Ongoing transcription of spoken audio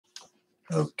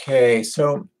Okay,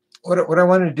 so what I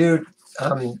want to do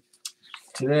um,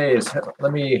 today is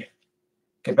let me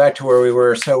get back to where we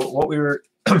were. So what we were,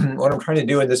 what I'm trying to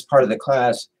do in this part of the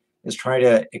class is try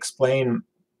to explain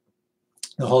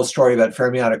the whole story about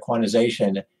fermionic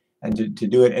quantization, and to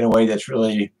do it in a way that's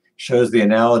really shows the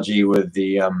analogy with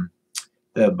the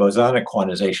bosonic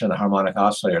quantization of the harmonic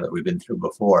oscillator that we've been through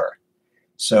before.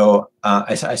 So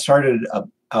I started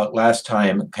out last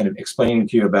time kind of explaining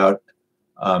to you about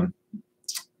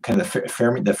kind of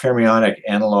the fermionic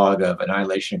analog of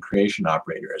annihilation and creation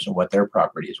operators and what their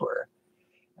properties were.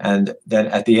 And then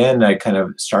at the end, I kind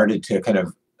of started to kind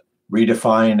of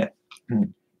redefine,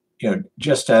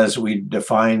 just as we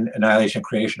define annihilation and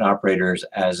creation operators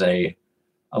as a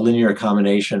linear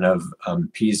combination of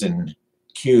p's and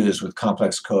q's with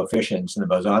complex coefficients in the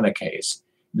bosonic case.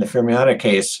 In the fermionic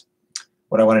case,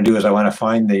 what I want to do is I want to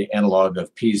find the analog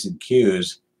of p's and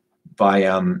q's by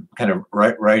kind of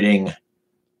writing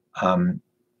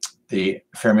the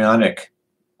fermionic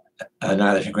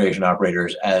annihilation creation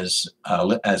operators as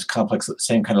complex,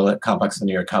 same kind of complex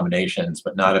linear combinations,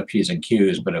 but not of p's and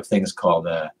q's, but of things called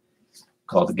that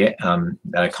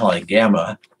I call it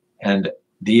gamma. And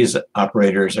these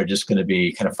operators are just going to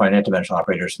be kind of finite dimensional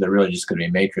operators, so they're really just going to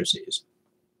be matrices.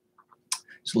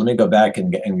 So let me go back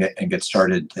and get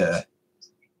started to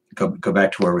go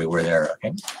back to where we were there.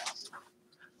 Okay.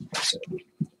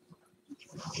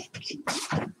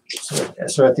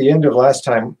 So at the end of last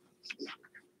time,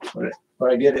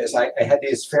 what I did is I had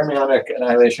these fermionic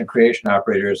annihilation creation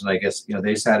operators, and I guess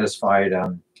they satisfied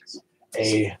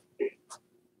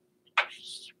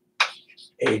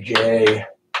AJ,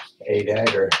 A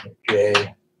dagger,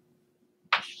 J.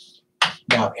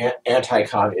 Now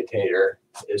anti-commutator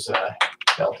is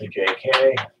delta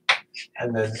JK,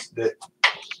 and then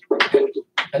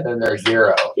there's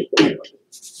zero.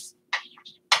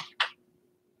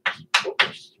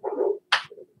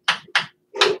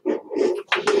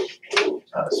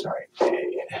 Oh, sorry.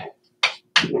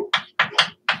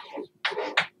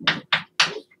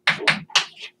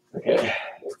 Okay.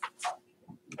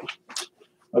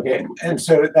 Okay, and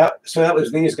so that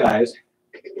was these guys,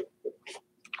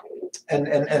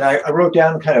 and I wrote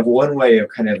down kind of one way of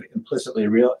kind of explicitly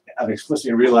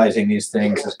realizing these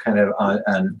things as kind of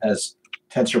as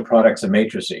tensor products of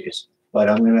matrices. But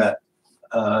I'm gonna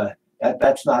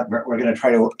that's not. We're gonna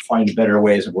try to find better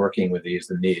ways of working with these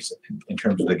than these in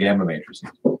terms of the gamma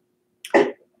matrices.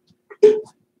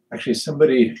 Actually,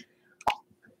 somebody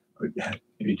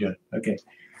maybe John. Okay.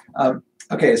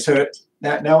 Okay, so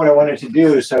now what I wanted to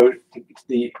do, so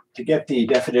to get the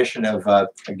definition of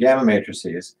gamma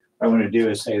matrices, what I want to do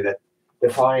is say that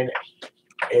define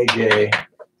AJ,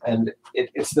 and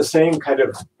it's the same kind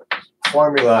of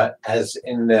formula as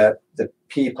in the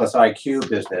P plus IQ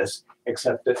business,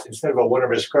 except that instead of a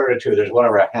 1/√2, there's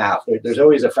 1/2. There's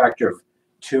always a factor of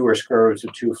 2 or square roots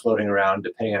of 2 floating around,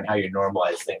 depending on how you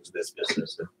normalize things in this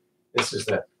business. And this is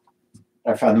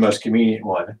I found the most convenient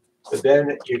one. But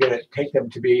then you're going to take them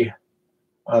to be,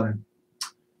 so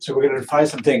we're going to find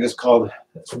some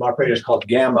operators called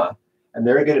gamma, and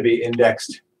they're going to be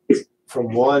indexed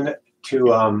from 1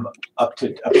 to up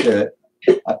to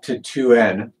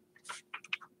 2n,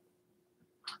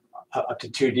 up to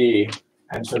 2d,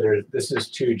 and so this is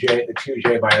 2j, the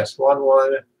 2j minus 1,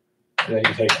 and then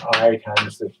you take I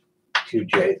times the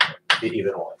 2j, the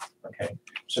even one. Okay,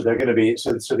 so they're going to be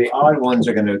so the odd ones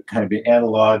are going to kind of be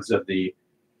analogs of the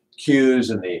Q's,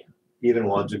 and the even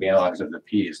ones would be analogs of the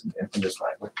P's in this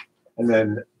language. And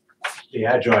then the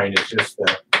adjoint is just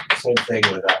the same thing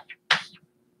with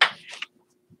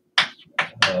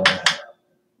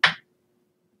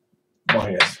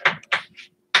minus.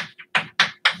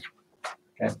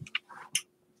 Okay.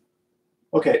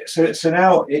 Okay. So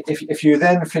now, if you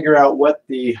then figure out what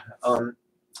the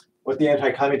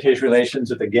anti-commutation relations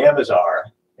of the gammas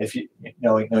are, if you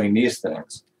knowing these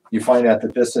things, you find out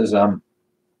that this is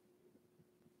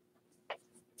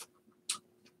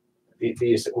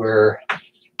these were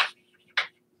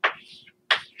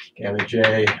gamma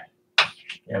J,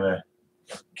 gamma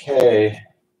K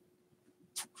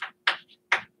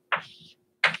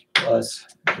plus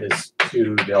is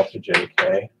 2 delta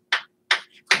JK.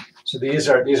 So these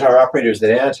are operators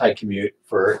that anti-commute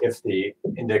for if the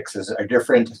indexes are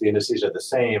different. If the indices are the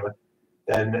same,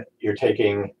 then you're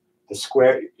taking the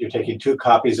square. You're taking 2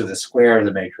 copies of the square of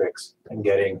the matrix and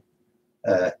getting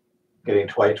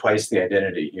twice the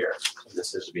identity here. So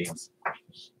this means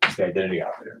it's the identity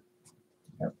operator.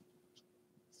 Yep.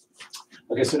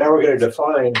 Okay, so now we're going to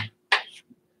define.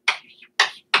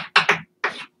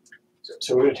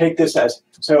 So we're going to take this as,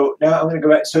 so now I'm going to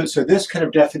go back. So this kind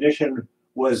of definition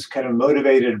was kind of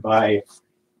motivated by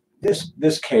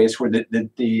this case where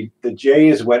the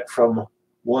J's went from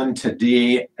 1 to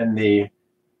D and the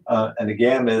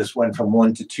gammas went from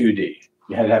 1 to 2D.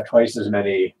 You had to have twice as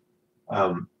many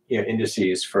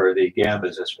indices for the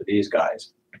gammas as for these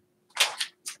guys.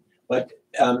 But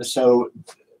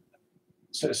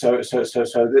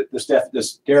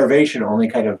this derivation only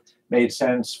kind of made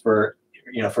sense for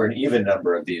for an even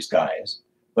number of these guys.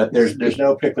 But there's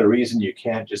no particular reason you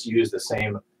can't just use the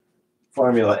same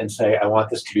formula and say I want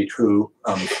this to be true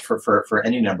for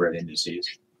any number of indices.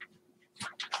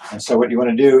 And so what you want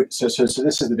to do, so this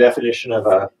is the definition of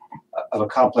a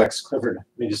complex Clifford. Let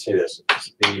me just say this: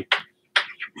 it's the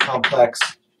complex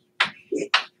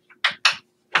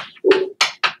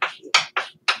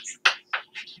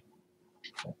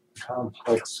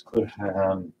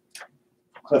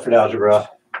Clifford algebra.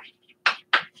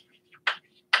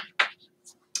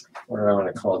 What do I want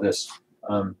to call this?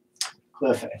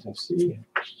 Cliff, let's see.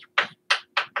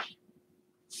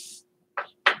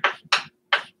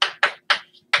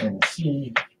 And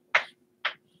C.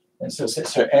 And so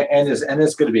n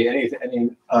is going to be any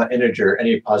integer,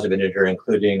 any positive integer,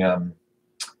 including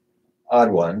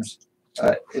odd ones.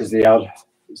 Is the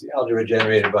algebra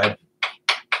generated by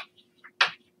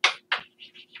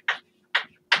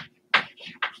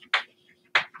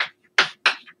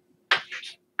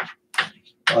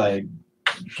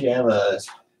gamma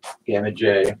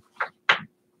j,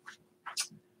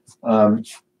 and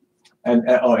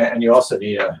you also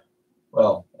need a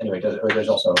there's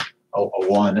also a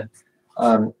 1,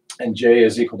 and j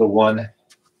is equal to 1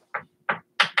 up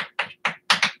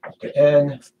to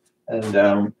n,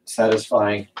 and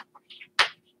satisfying.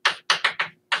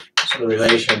 So the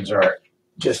relations are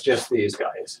just these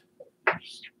guys.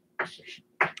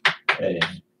 Okay.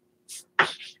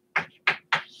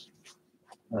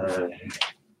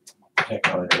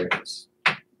 Is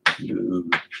 2.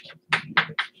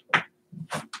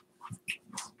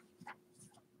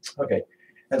 Okay,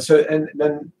 and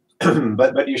then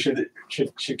but you should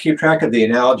keep track of the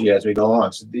analogy as we go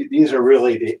along. So these are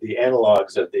really the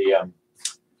analogs of the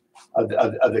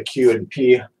Q and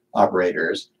P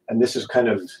operators, and this is kind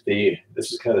of the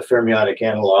fermionic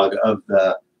analog of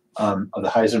the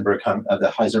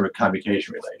Heisenberg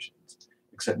commutation relations.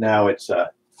 Except now it's an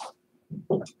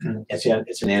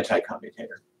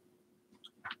anti-commutator.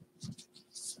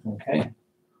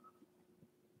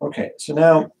 Okay. So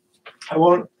now I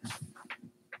won't.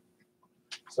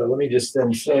 So let me just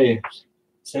then say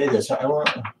this. I want.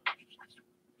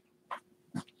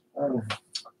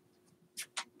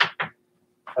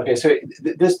 Okay. So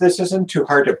this isn't too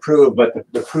hard to prove, but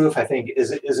the proof I think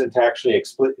isn't actually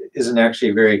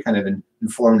very kind of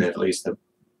informative. At least the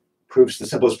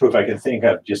simplest proof I can think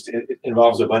of. Just it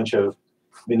involves a bunch of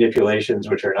manipulations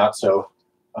which are not so.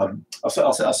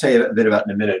 I'll say a bit about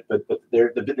in a minute, but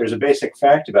there's a basic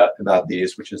fact about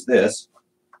these, which is this.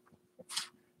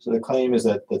 So the claim is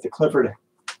that the Clifford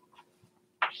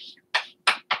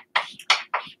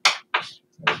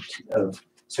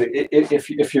so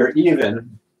if you're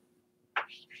even,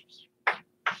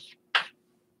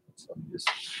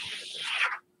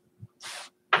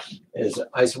 is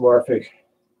isomorphic.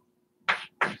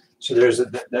 So there's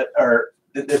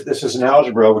this is an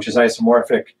algebra which is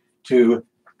isomorphic to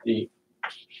the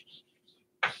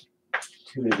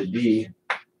D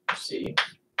C,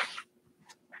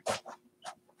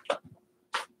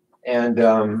 and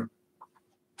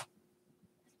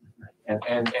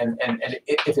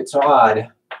if it's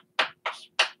odd,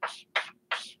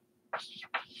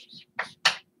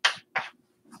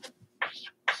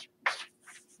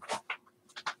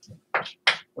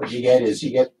 what you get is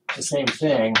the same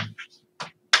thing.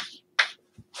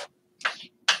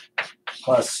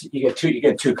 Plus, you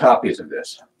get two copies of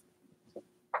this.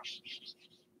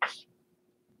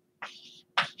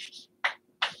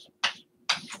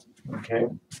 Okay.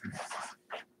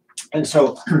 And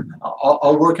so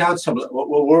I'll work out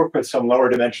we'll work with some lower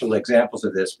dimensional examples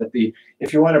of this. But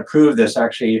if you want to prove this,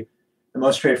 actually, the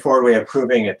most straightforward way of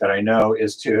proving it that I know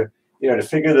is to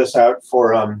figure this out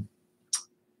for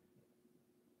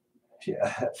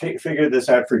figure this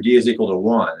out for D is equal to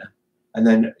 1. And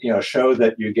then show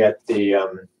that you get the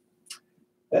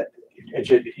that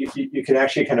you can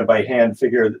actually kind of by hand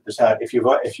figure this out if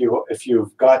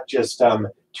you've got just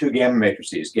two gamma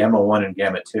matrices, gamma 1 and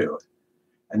gamma 2,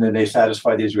 and then they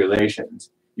satisfy these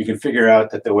relations. You can figure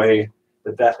out that the way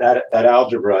that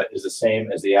algebra is the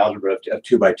same as the algebra of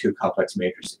 2 by 2 complex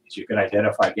matrices. You can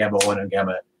identify gamma 1 and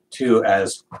gamma 2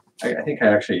 as I think I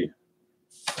actually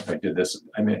if I did this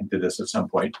did this at some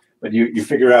point, but you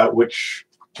figure out which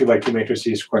 2 by 2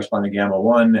 matrices correspond to gamma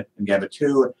 1 and gamma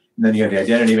 2, and then you have the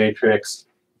identity matrix,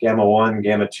 gamma 1,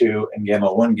 gamma 2, and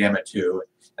gamma 1, gamma 2.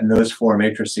 And those four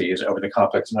matrices over the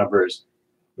complex numbers,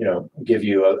 give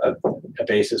you a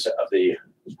basis of the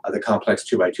complex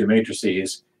 2 by 2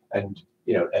 matrices, and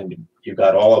you've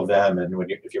got all of them. And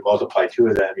if you multiply two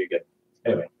of them, you get,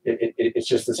 anyway. It's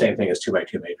just the same thing as 2 by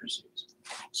 2 matrices.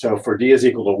 So for d is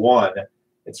equal to 1,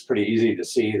 it's pretty easy to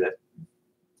see that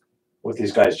what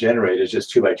these guys generate is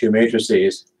just 2 by 2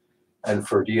 matrices. And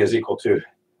for d is equal to,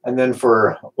 and then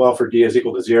for d is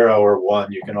equal to 0 or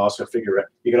 1, you can also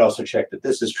check that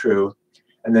this is true.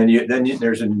 And then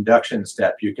there's an induction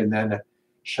step. You can then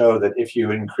show that if you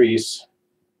increase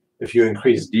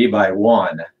d by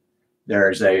 1,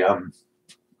 there's a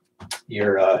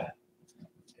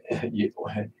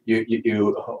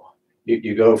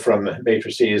you go from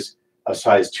matrices of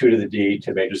size 2 to the d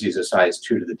to matrices of size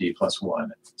 2 to the d plus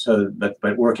 1. So,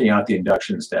 but working out the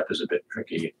induction step is a bit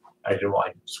tricky. I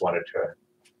just wanted to.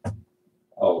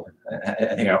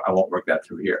 I think I won't work that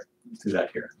through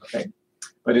that here. Okay,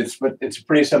 but it's a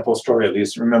pretty simple story, at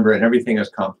least. Remember, and everything is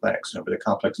complex. Over the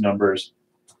complex numbers,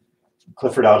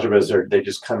 Clifford algebras they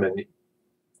just come in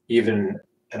even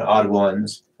and odd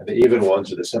ones. And the even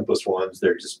ones are the simplest ones.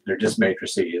 They're just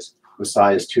matrices with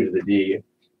size 2 to the d,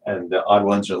 and the odd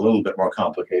ones are a little bit more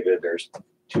complicated. There's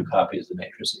 2 copies of the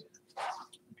matrices.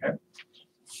 Okay,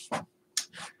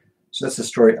 so that's the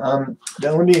story. Now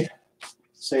let me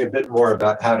say a bit more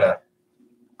about how to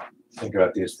think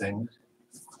about these things.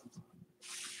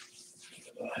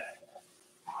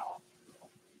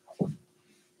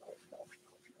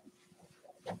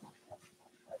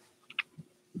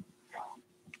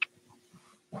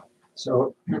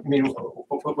 So, I mean,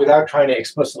 without trying to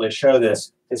explicitly show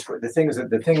this,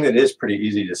 the thing that is pretty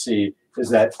easy to see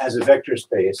is that as a vector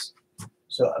space,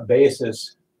 so a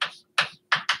basis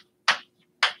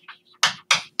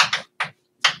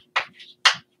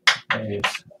is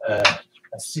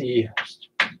a C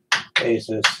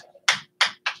basis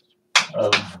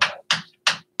of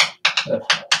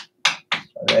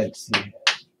C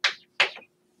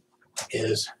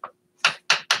is.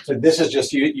 So this is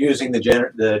just using the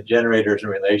generators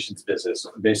and relations business.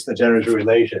 Based on the generators and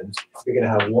relations, you're going to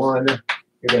have 1, you're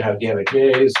going to have gamma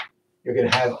j's, you're going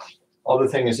to have all the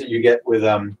things that you get with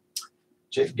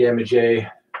gamma j,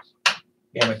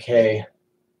 gamma k,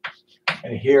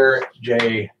 and here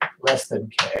j less than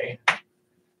k.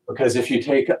 Because if you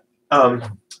take,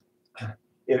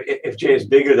 if j is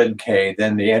bigger than k,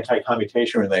 then the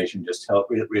anti-commutation relation just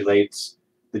relates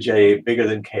the j bigger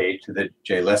than k to the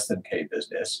j less than k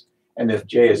business. And if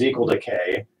j is equal to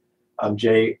k,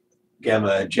 j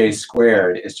gamma j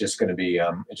squared is just going to be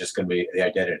the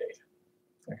identity.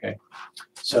 Okay,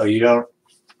 so you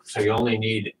only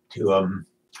need to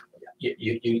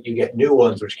you get new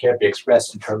ones which can't be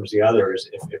expressed in terms of the others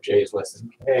if j is less than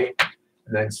k,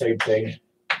 and then same thing,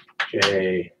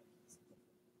 j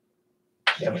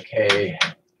gamma k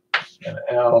gamma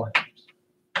l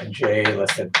and j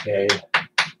less than k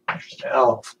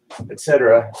L,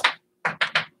 etc.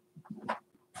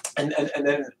 And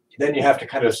then you have to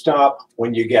kind of stop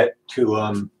when you get to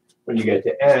n,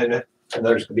 and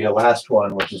there's going to be a last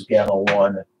one, which is gamma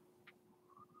 1,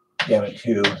 gamma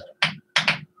 2,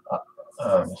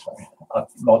 up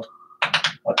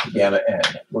to gamma n,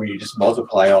 where you just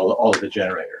multiply all of the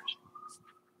generators.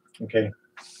 Okay.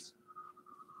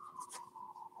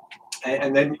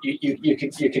 And then you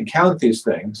can count these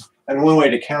things. And one way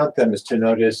to count them is to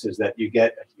notice is that you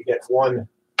get one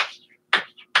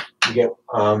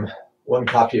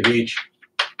copy of each.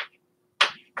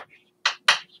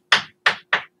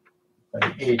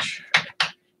 And each,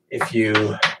 if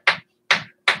you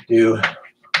do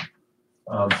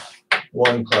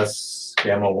 1 plus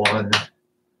gamma 1,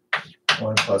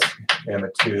 1 plus gamma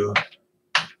 2,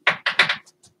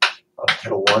 up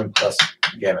to 1 plus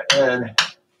gamma n,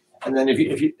 and then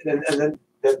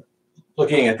then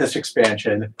looking at this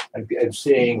expansion and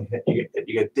seeing that you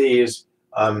get these,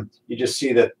 you just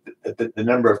see that the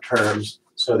number of terms.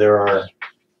 So there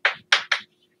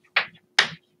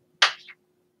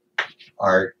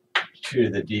are 2 to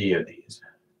the d of these.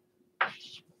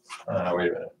 Wait a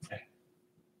minute.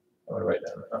 I want to write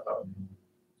down.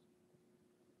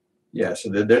 Yeah. So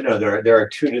there are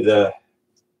 2 to the.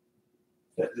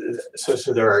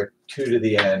 So there are 2 to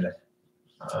the n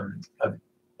of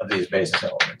these basis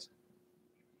elements.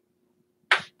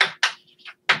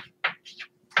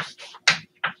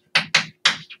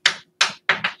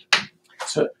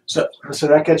 So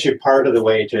that gets you part of the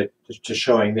way to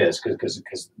showing this, because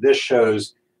this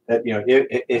shows that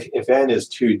if n is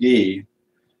 2d,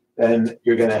 then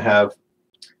you're going to have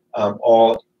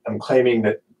I'm claiming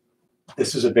that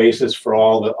this is a basis for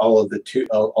all of the 2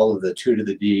 to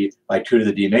the d by 2 to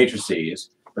the d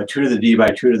matrices. But 2 to the d by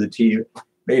 2 to the t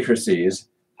matrices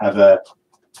have a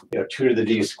 2 to the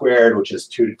d squared, which is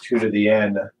 2 to the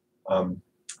n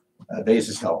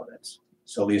basis elements.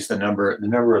 So at least the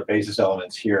number of basis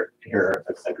elements here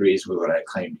agrees with what I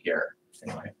claimed here.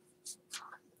 Anyway.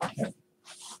 Okay,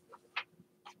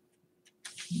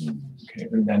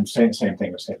 and then same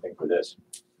thing for this.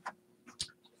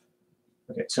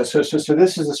 Okay, so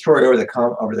this is the story over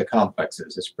the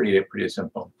complexes. It's pretty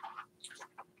simple.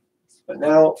 But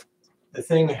now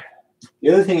the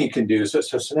other thing you can do. So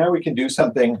now we can do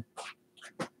something,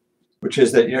 which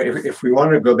is that if we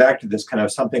want to go back to this kind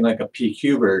of something like a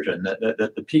PQ version, that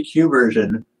the PQ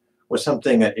version was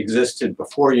something that existed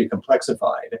before you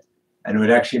complexified, and it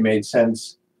actually made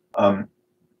sense.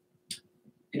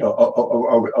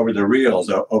 Over the reals,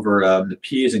 over the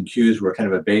P's and Q's were kind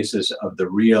of a basis of the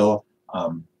real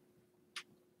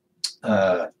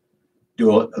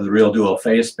dual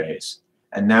phase space.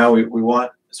 And now we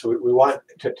want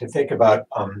to think about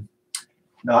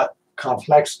not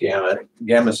complex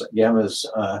gammas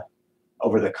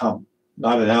over the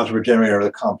not an algebra generator of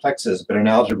the complexes, but an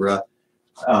algebra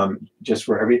just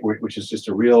for which is just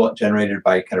a real generated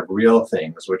by kind of real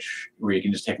things, where you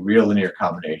can just take real linear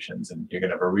combinations and you're going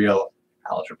to have a real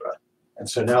algebra. And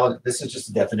so now this is just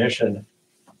a definition.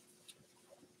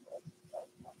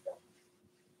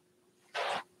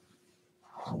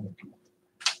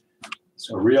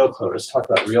 So let's talk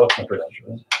about real Clifford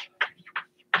algebras.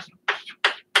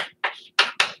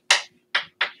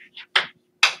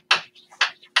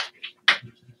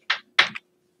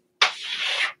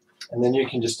 And then you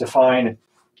can just define,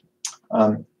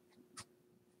 well,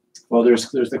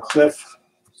 there's the Cliff,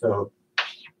 so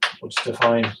we'll just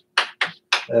define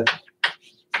F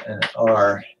and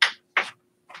R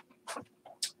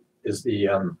is the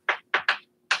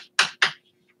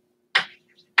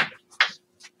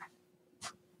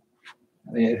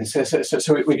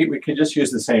so we could just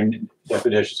use the same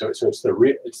definition. So it's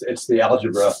the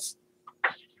algebra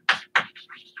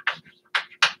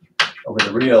over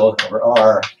the real over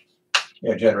R.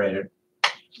 Generated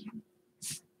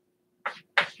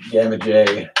gamma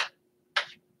j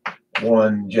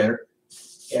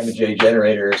gamma j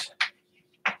generators.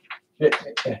 So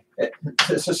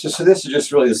this is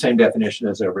just really the same definition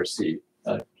as over C,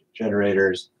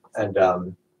 generators and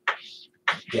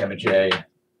gamma j,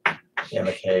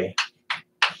 gamma k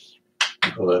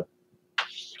equal to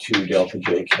 2 delta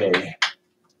jk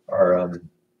are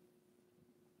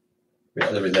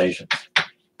the relations.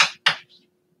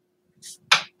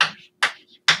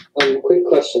 Quick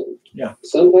question. Yeah.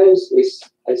 Sometimes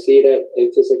I see that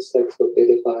in physics textbook they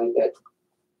define that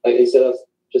instead of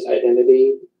just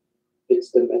identity, it's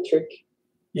the metric.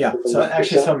 Yeah. So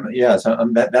actually,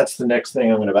 that's the next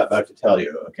thing I'm about to tell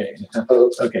you. Okay.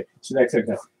 Oh, okay. So next thing.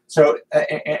 So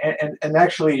and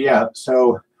actually, yeah.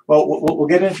 So we'll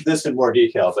get into this in more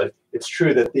detail, but it's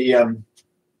true that the anyway,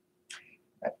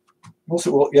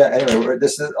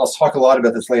 I'll talk a lot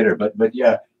about this later, but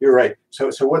yeah, you're right. So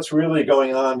what's really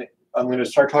going on? I'm going to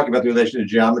start talking about the relation to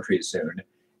geometry soon,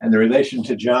 and the relation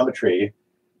to geometry,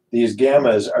 these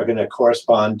gammas are going to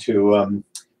correspond to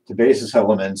basis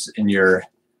elements in your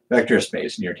vector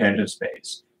space, in your tangent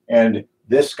space, and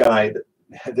this guy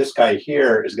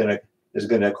here is going to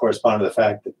correspond to the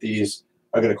fact that these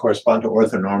are going to correspond to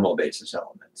orthonormal basis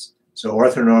elements. So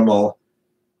orthonormal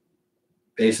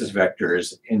basis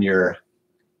vectors in your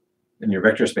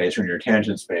vector space or in your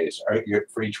tangent space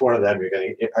for each one of them you're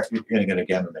going to get a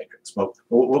gamma matrix. But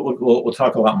we'll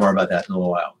talk a lot more about that in a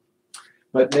little while.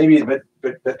 But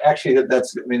actually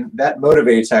that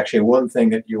motivates actually one thing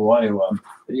that you want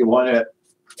to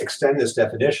extend this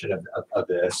definition of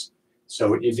this. So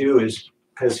what you do is,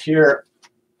 because here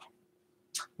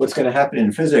what's going to happen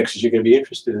in physics is you're going to be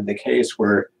interested in the case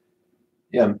where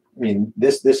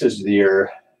this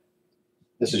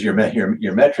is your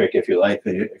metric, if you like,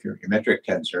 if your metric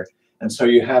tensor, and so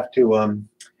you have to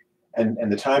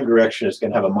and the time direction is going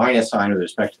to have a minus sign with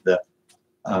respect to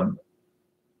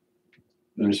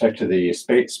the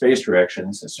space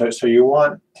directions. So you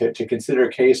want to consider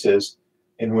cases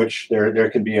in which there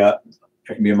can be a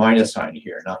minus sign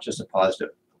here, not just a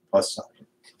positive plus sign.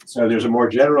 So there's a more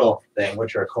general thing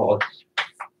which are called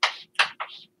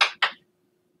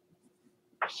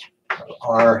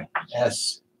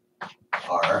RS.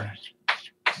 R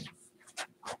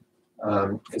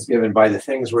is given by the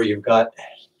things where you've got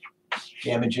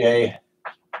gamma j,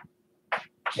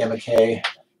 gamma k,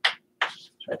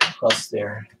 right, plus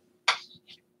there,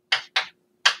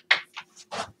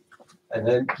 and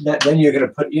then you're going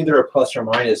to put either a plus or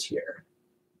minus here.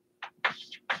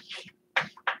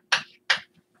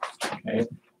 Okay,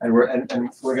 and we're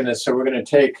gonna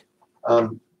take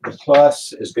the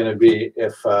plus is going to be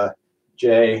if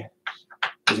j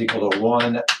is equal to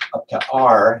 1 up to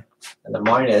r, and the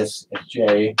minus if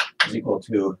j is equal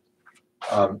to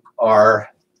r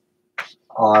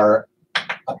up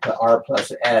to r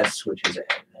plus s, which is n.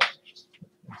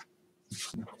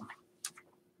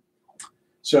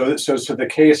 So the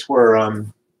case where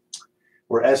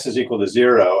s is equal to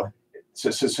 0. So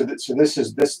this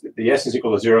is the s is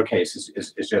equal to 0 case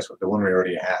is just the one we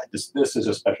already had. This is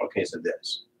a special case of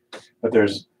this, but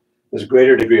there's a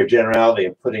greater degree of generality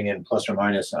of putting in plus or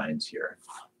minus signs here.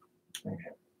 Okay.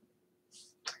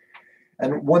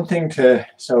 And one thing to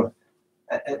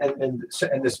and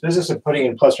this business of putting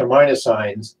in plus or minus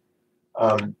signs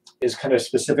is kind of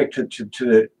specific to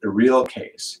the real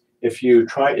case. If you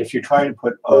try to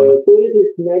put so it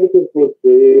is negative would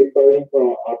be starting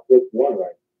from r plus 1,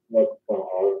 right? Not from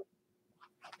r.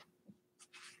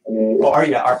 Oh, r,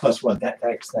 yeah, r plus 1.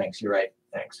 Thanks. You're right.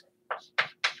 Thanks.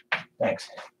 That's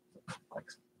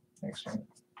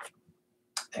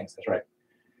right.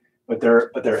 But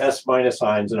they're s minus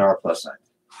signs and r plus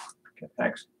signs. Okay,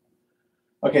 thanks.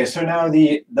 Okay, so now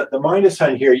the minus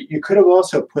sign here, you could have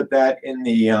also put that in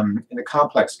the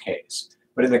complex case,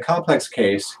 but in the complex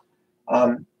case,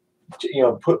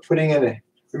 putting in.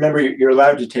 Remember, you're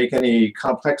allowed to take any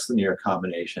complex linear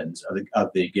combinations of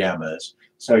the gammas.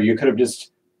 So you could have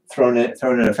just thrown in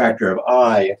a factor of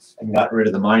I and gotten rid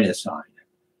of the minus sign.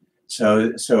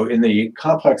 So in the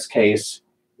complex case,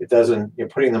 it doesn't.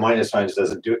 Putting the minus signs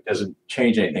doesn't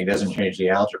change anything. Doesn't change the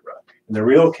algebra. In the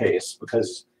real case,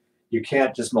 because you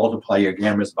can't just multiply your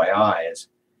gammas by i's,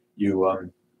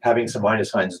 having some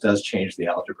minus signs does change the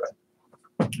algebra.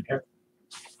 Okay.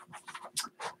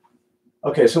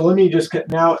 Okay, so let me just get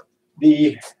now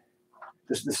the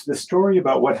story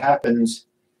about what happens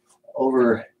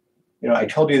over. I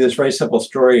told you this very simple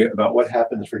story about what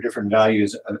happens for different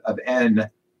values of n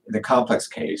in the complex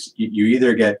case. You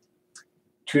either get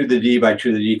 2 to the d by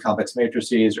 2 to the d complex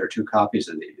matrices or 2 copies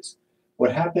of these.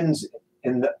 What happens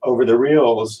over the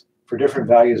reals for different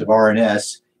values of r and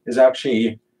s is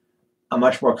actually a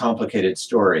much more complicated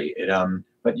story.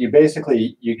 But you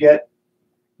basically you get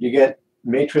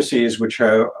matrices which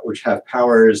have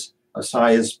powers of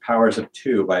size powers of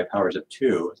 2 by powers of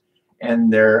 2,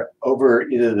 and they're over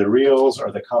either the reals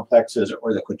or the complexes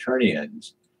or the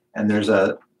quaternions. And there's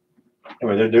a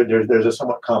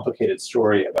somewhat complicated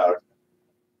story about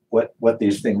what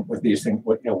these algebras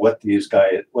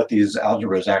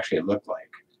actually look like.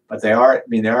 But they are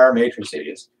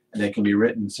matrices, and they can be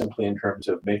written simply in terms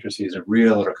of matrices of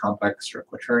real or complex or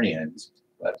quaternions.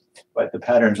 But the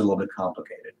pattern's a little bit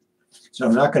complicated. So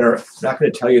I'm not going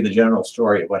to tell you the general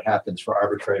story of what happens for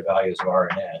arbitrary values of r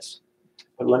and s,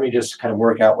 but let me just kind of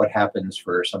work out what happens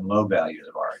for some low values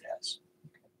of r and s.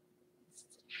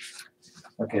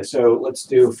 Okay, so let's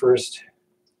do first.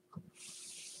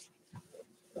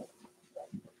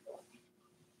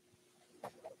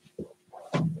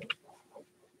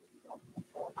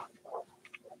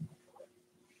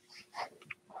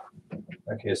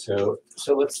 Okay, so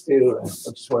let's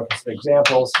just work with some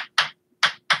examples.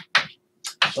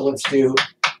 So let's do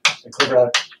the Clifford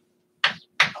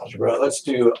algebra. Let's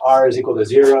do r is equal to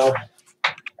 0,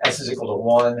 s is equal to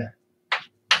 1.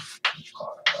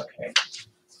 Okay.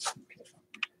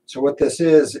 So what this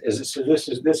is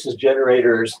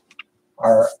generators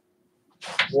are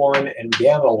 1 and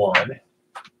gamma 1,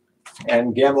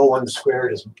 and gamma 1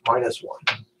 squared is minus 1.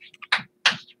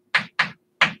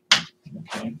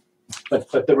 Okay.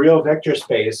 But the real vector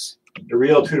space, the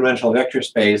real two-dimensional vector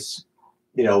space,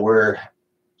 where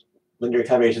linear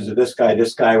combinations of this guy,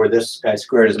 where this guy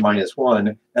squared is minus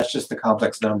 1, that's just the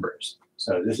complex numbers.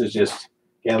 So this is just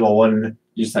gamma 1,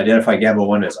 you just identify gamma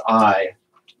 1 as I,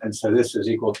 and so this is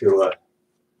equal to,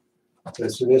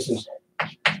 this is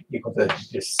equal to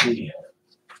just C.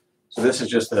 So this is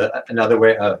just another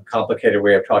way, a complicated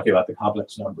way of talking about the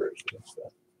complex numbers.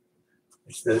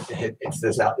 It's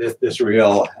this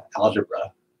real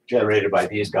algebra generated by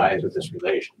these guys with this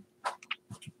relation.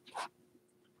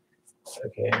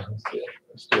 Okay,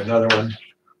 let's do another one.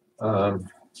 How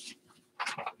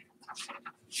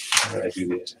do I do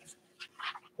these?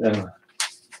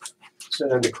 So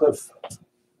then the cliff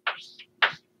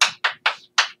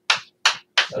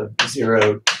of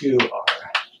 0, 2, r.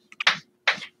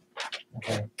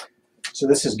 Okay, so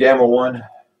this is gamma 1.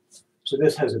 So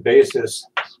this has a basis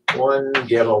 1,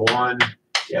 gamma 1,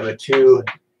 gamma 2,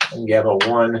 and gamma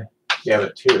 1, gamma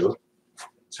 2.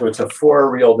 So it's a 4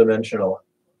 real dimensional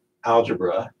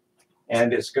algebra,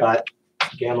 and it's got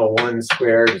gamma 1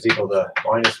 squared is equal to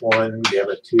minus 1,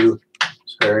 gamma 2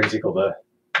 squared is equal to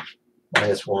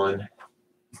minus 1.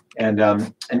 And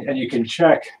you can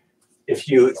check if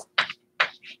you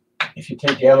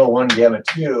take gamma 1, gamma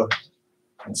 2,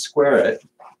 and square it,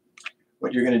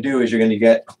 what you're going to do is you're going to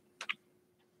get,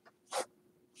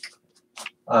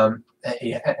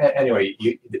 anyway,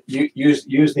 you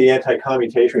use the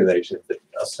anti-commutation relation.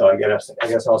 So I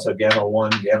guess also gamma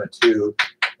 1, gamma 2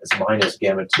 is minus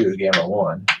gamma 2, gamma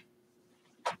 1.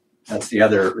 That's the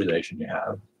other relation you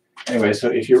have. Anyway, so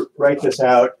if you write this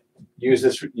out, use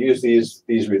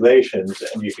these relations,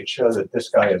 and you can show that this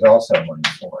guy is also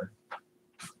minus 1.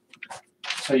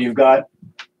 So you've got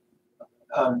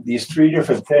these three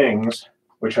different things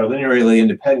which are linearly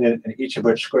independent, and each of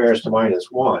which squares to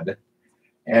minus 1,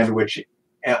 and which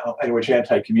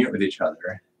anti-commute with each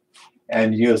other.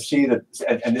 And you'll see that,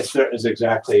 and this is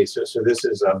exactly so. So this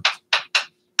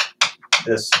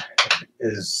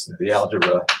is the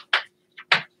algebra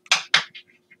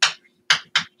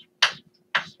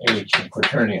H of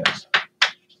quaternions.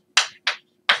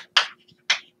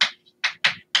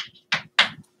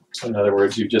 So in other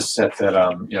words, you've just set that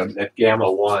that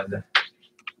gamma 1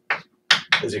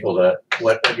 is equal to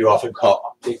what you often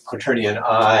call the quaternion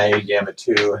I, gamma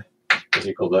 2 is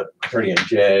equal to quaternion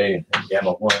J, and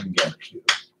gamma 1, gamma 2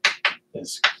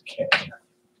 is K.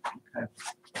 Okay.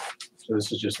 So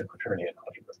this is just a quaternion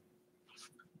algebra.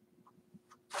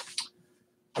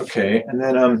 Okay, and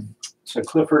then so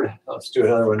Clifford, let's do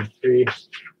another one. 3.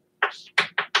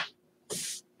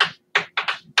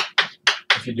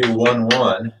 If you do 1,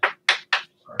 1,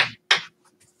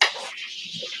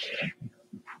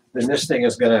 then this thing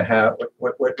is going to have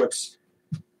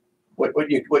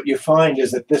what you find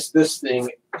is that this thing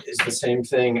is the same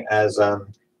thing as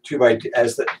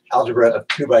the algebra of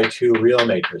 2 by 2 real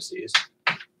matrices,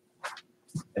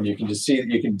 and you can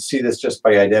see this just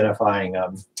by identifying.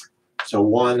 So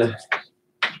 1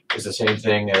 is the same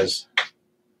thing as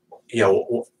the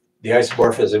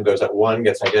isomorphism goes that 1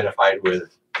 gets identified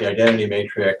with the identity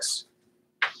matrix,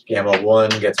 gamma 1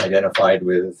 gets identified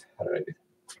with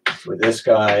with this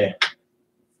guy,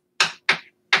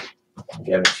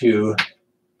 gamma 2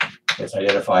 gets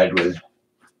identified with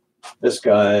this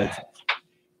guy,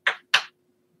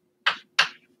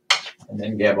 and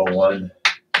then gamma 1,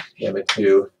 gamma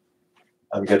 2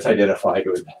 gets identified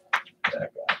with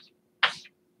that guy.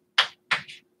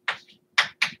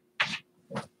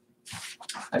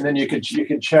 And then you can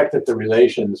check that the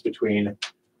relations between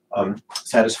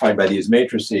satisfied by these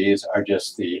matrices are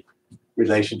just the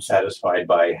relations satisfied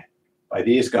by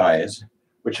these guys,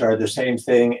 which are the same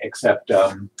thing, except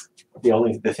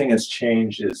the thing that's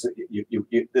changed is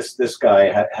this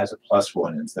guy has a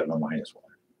 +1 instead of a -1.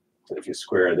 So if you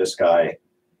square this guy,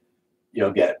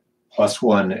 you'll get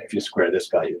 +1. If you square this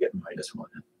guy, you get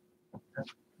 -1.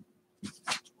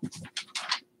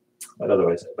 But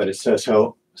otherwise, but it's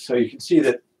so you can see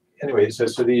that anyway. So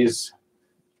these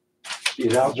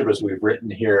algebras we've written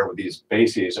here with these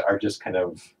bases are just kind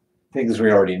of things we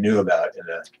already knew about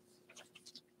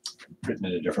written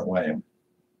in a different way.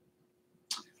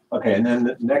 Okay, and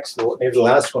then next, maybe the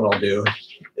last one I'll do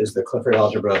is the Clifford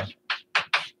algebra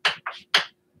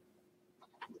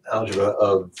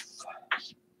of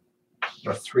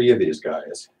 3 of these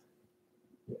guys,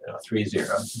 3,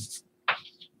 0.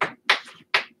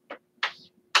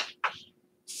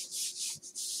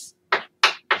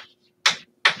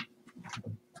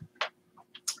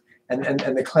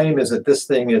 And the claim is that this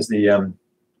thing is the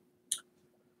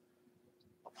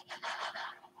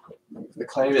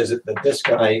claim is that this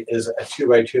guy is a 2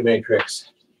 by 2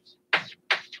 matrix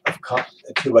of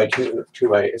a 2 by 2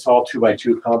 it's all 2 by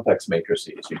 2 complex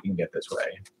matrices you can get this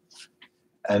way,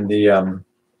 and the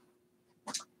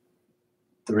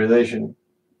relation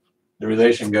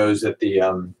goes that the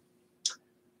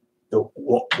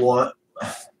one.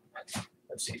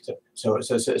 Let's see.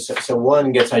 So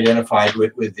 1 gets identified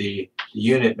with the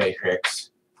unit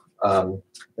matrix.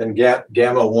 Then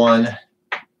gamma 1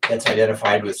 gets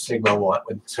identified with sigma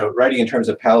 1. So writing in terms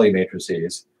of Pauli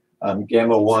matrices,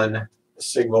 gamma 1 is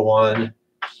sigma 1,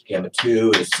 gamma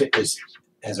 2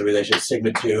 has a relation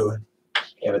sigma 2,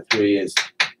 gamma 3 is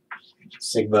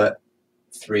sigma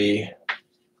 3.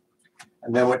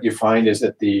 And then what you find is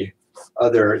that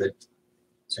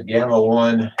so gamma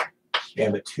 1,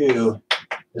 gamma 2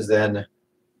 is then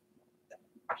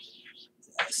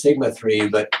sigma 3,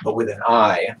 but with an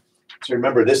I. So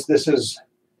remember, this is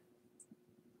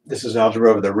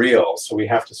algebra of the reals, so we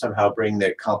have to somehow bring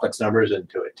the complex numbers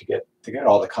into it to get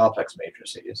all the complex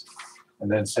matrices.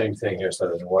 And then same thing here. So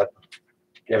then what?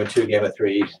 Gamma 2, gamma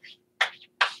 3 is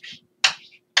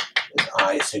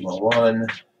I sigma 1,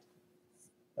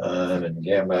 and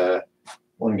gamma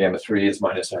 1, gamma 3 is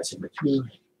minus I sigma 2.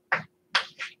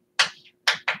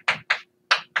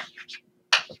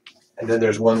 And then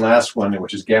there's one last one,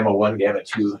 which is gamma 1, gamma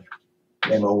 2,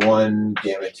 gamma 1,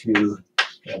 gamma 2,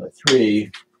 gamma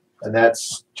 3. And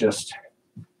that's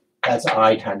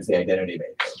I times the identity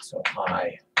matrix. So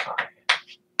I.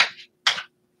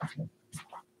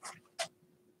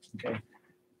 Okay.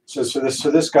 So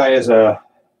this guy is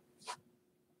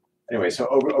anyway. So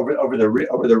over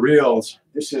the reals,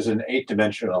 this is an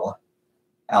 8-dimensional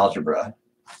algebra,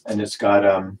 and it's got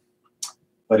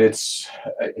but it's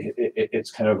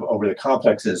kind of over the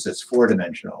complexes. It's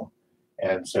 4-dimensional,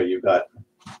 and so you've got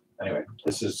anyway.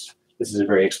 This is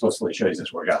very explicitly shows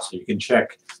this work out. So you can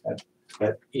check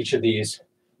that each of these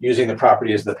using the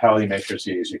properties of the Pauli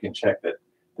matrices. You can check that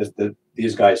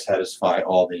these guys satisfy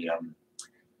all the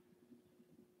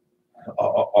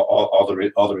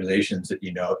relations that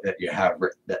you know that you have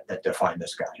that define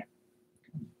this guy.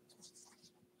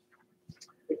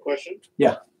 Good question.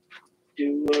 Yeah.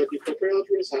 Do Clifford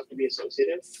algebras have to be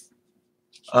associative?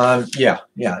 Yeah.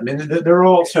 I mean, they're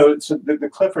all so the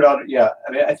Clifford algebra. Yeah.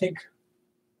 I mean, I think.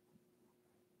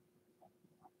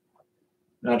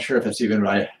 Not sure if it's even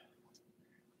right.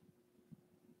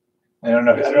 I don't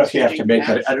know if you have to make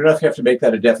that. I don't know if you have to make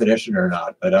that a definition or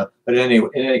not. But in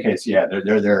any case, yeah,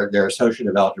 they're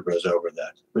associative algebras over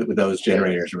that with those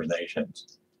generators and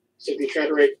relations. So if you try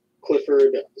to write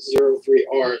Clifford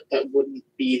 03R, that wouldn't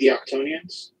be the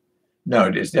octonians? No,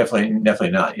 it's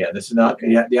definitely not. Yeah, this is not.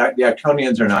 Yeah, the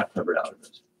octonians are not Clifford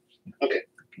algebras. Okay.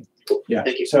 Cool. Yeah.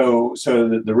 Thank you. So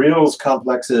the reals,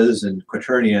 complexes, and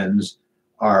quaternions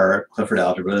are Clifford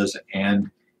algebras,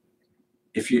 and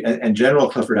general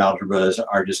Clifford algebras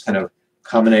are just kind of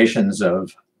combinations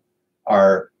of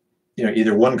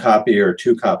either one copy or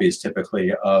two copies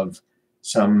typically of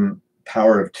some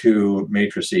power of 2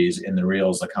 matrices in the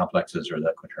reals, the complexes, or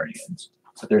the quaternions.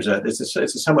 So it's a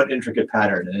somewhat intricate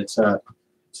pattern, and it's a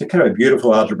kind of a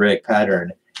beautiful algebraic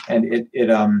pattern, and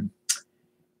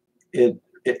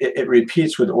it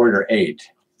repeats with order 8.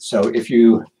 So if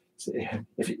you can,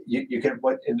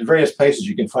 in the various places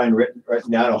you can find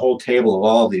written down a whole table of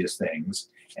all these things,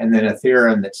 and then a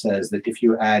theorem that says that if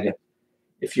you add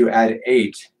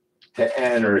 8 to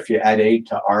n, or if you add 8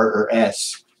 to r or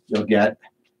s, you'll get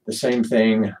the same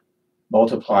thing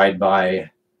multiplied by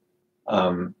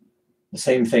the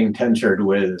same thing tensored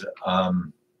with how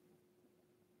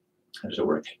does it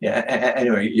work? Yeah.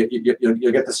 Anyway,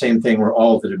 you'll get the same thing where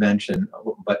all the dimensions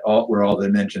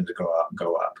go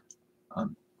up.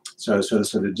 So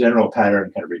the general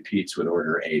pattern kind of repeats with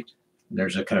order 8. And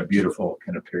there's a kind of beautiful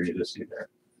kind of periodicity there.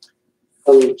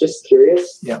 Just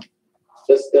curious. Yeah.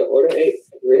 Does the order 8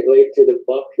 relate to the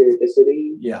block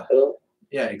periodicity? Yeah. At all?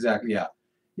 Yeah, exactly.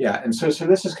 Yeah. And so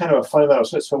this is kind of a fundamental.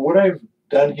 So what I've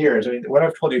done here is, what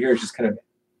I've told you here is just kind of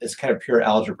pure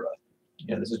algebra.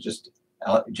 This is just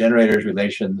generators,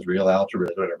 relations, real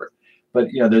algebras, whatever. But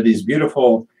there are these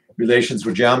beautiful relations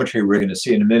with geometry we're going to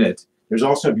see in a minute. There's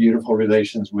also beautiful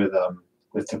relations with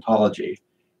topology,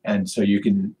 and so you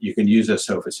can use this.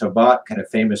 So Bott kind of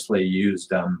famously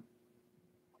used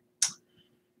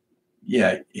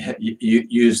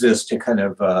use this to kind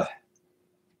of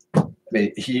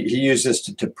he used this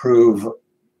to prove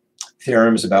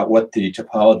theorems about what the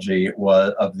topology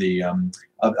was of the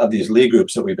of these Lie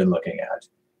groups that we've been looking at,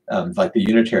 like the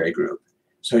unitary group.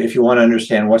 So if you want to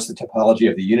understand what's the topology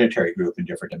of the unitary group in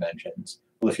different dimensions,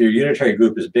 well, if your unitary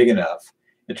group is big enough,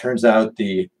 it turns out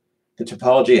the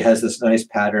topology has this nice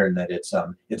pattern that it's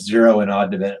 0 and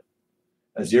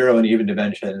zero and even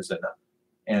dimensions,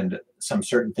 and some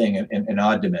certain thing in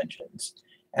odd dimensions.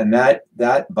 And that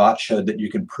Bott showed that you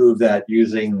can prove that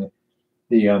using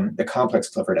the complex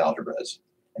Clifford algebras.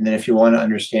 And then if you want to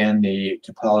understand the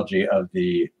topology of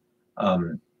the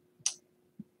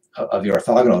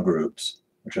orthogonal groups,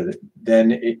 which are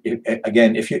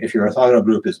again, if your orthogonal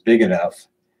group is big enough,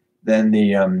 then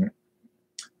the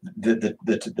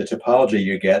topology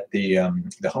you get, the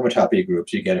homotopy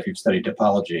groups you get if you've studied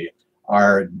topology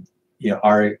are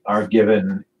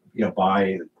given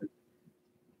by,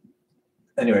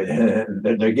 anyway,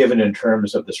 they're given in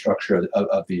terms of the structure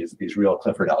of these real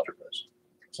Clifford algebras.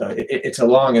 So it's a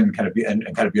long and kind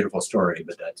of beautiful story,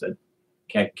 but that's it.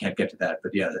 Can't get to that.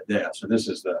 But yeah. So this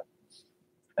is the.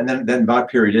 And then Bott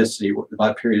periodicity.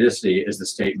 Bott periodicity is the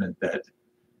statement that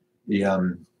the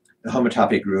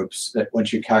homotopy groups, that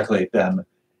once you calculate them,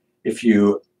 if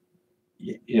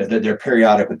that they're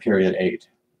periodic with period 8,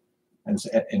 and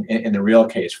in the real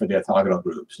case for the orthogonal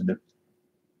groups, and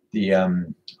the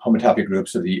homotopy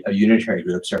groups of the unitary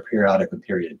groups are periodic with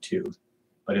period 2,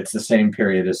 but it's the same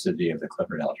periodicity of the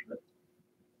Clifford algebra.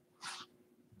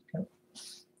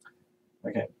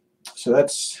 Okay. So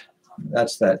that's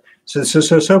that.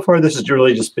 So far this has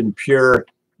really just been pure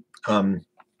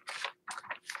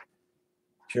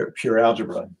pure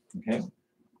algebra. Okay.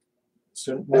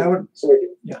 So now, sorry.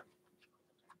 Yeah.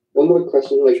 One more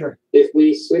question. Like, Sure. if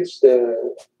we switch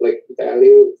the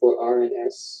value for R and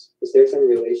S, is there some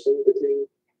relation between?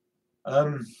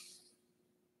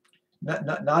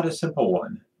 Not a simple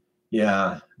one.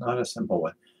 Yeah, not a simple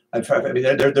one. I've tried. I mean,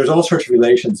 there's all sorts of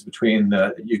relations between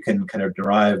you can kind of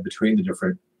derive between the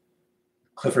different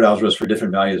Clifford algebras for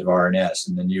different values of R and S,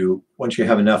 and then once you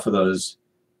have enough of those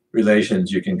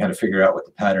relations, you can kind of figure out what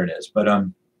the pattern is. But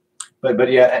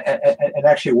yeah, and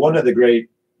actually one of the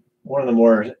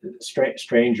more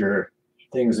stranger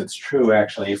things that's true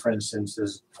actually, for instance,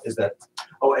 is that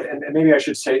and maybe I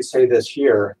should say this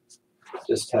here,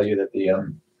 just tell you that the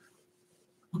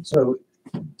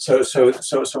so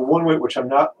one way which I'm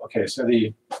not okay. So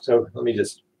let me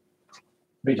just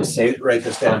write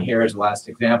this down here as the last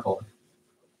example.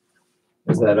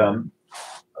 Is that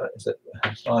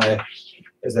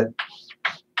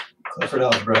Clifford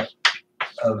algebra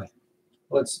of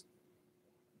let's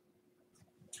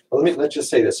just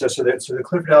say this. So the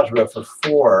Clifford algebra for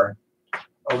 4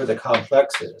 over the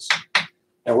complexes.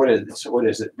 Now what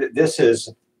is it? This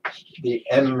is the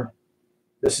m.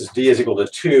 This is d is equal to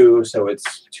 2, so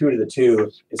it's 2 to the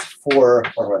 2 is 4.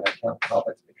 Or what I count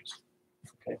complex figures.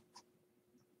 Okay.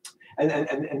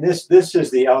 And this is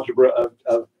the algebra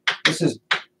of this is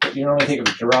what you normally think of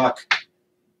as Dirac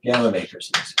gamma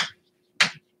matrices.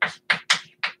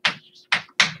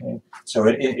 Okay. So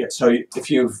if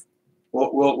you've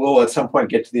we'll at some point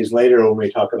get to these later when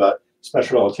we talk about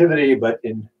special relativity, but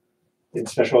in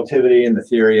special relativity and the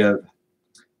theory of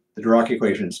the Dirac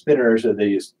equation spinors are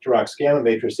these Dirac's gamma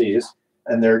matrices,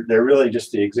 and they're really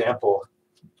just the example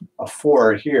of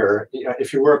 4 here.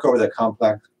 If you work over the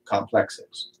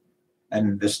complexes,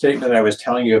 and the statement I was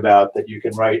telling you about that you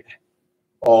can write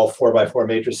all 4x4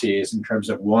 matrices in terms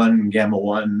of 1, gamma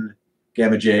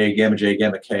j,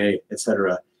 gamma k,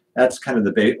 etc. That's kind of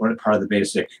one part of the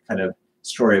basic kind of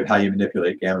story of how you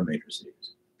manipulate gamma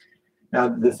matrices. Now,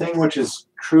 the thing which is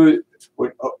true,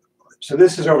 so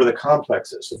this is over the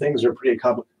complexes. So things are pretty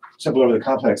simple over the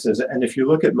complexes. And if you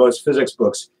look at most physics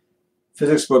books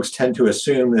tend to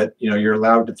assume that you're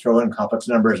allowed to throw in complex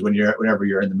numbers whenever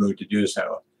you're in the mood to do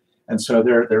so. And so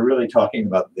they're really talking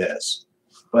about this.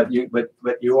 But you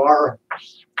are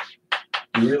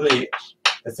really,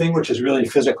 the thing which is really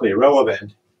physically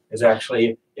relevant is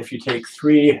actually if you take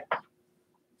 3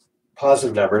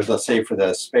 positive numbers, let's say for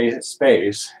the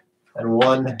space, and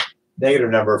 1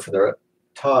 negative number for the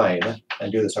time,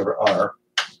 and do this over R.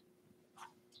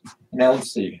 Now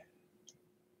let's see.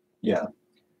 Yeah.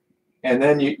 And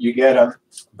then you get them,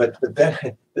 but then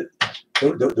the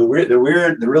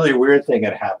really weird thing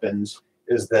that happens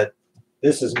is that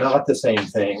this is not the same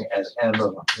thing as m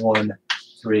of 1,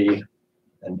 3,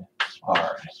 and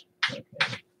R.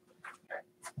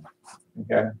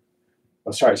 Okay.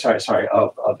 Oh, sorry.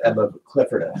 Of m of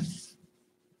Clifford.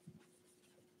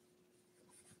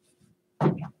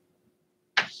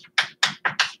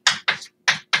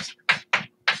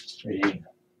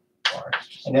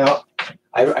 And now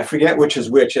I forget which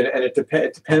is which, and it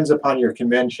depends upon your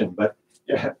convention. But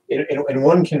in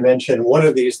one convention, one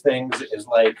of these things is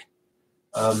like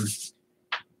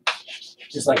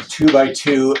 2 by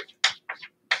 2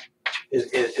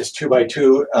 is 2 by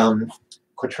 2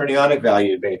 quaternionic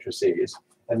valued matrices,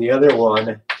 and the other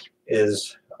one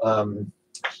is 4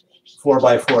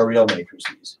 by 4 real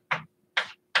matrices.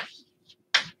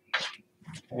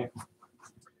 Okay.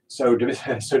 So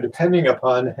depending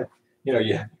upon,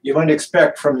 you might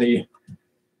expect from the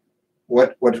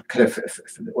what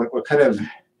kind of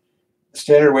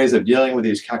standard ways of dealing with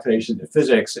these calculations in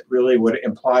physics, it really would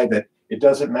imply that it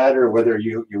doesn't matter whether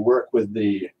you work with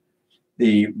the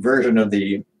version of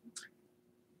the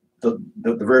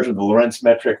version of the Lorentz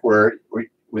metric where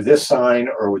with this sign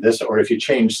or with this, or if you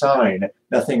change sign,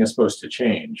 nothing is supposed to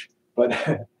change. But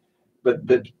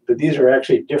these are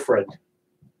actually different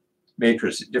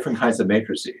matrices, different kinds of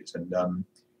matrices, and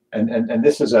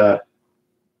this is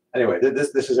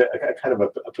this is a kind of a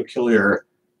peculiar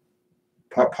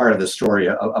part of the story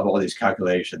of all these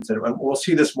calculations, and we'll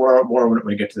see this more when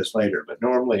we get to this later. But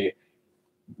normally,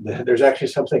 there's actually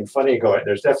something funny going.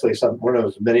 There's definitely one of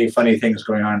those many funny things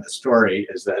going on in the story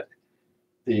is that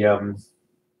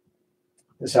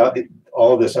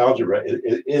all of this algebra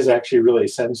is actually really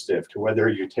sensitive to whether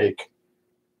you take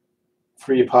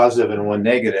 3 positive and 1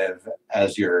 negative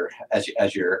as your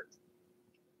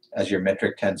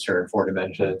metric tensor in 4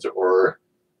 dimensions, or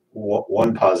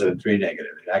 1 positive and 3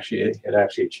 negative. It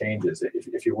actually changes.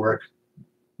 If you work,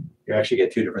 you actually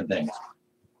get 2 different things.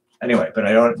 Anyway, but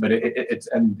I don't. But it's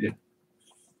and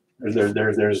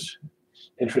there's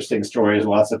interesting stories.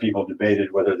 Lots of people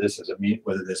debated whether this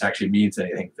whether this actually means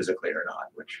anything physically or not,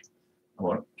 which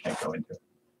I can't go into.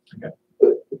 Okay.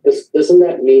 Doesn't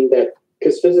that mean that,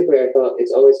 because physically I thought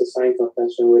it's always a sign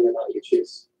convention whether or not you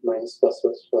choose minus, plus,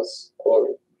 plus, plus, or.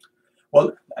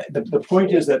 Well, the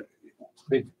point is that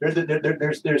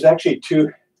there's actually two.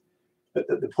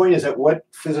 The point is that what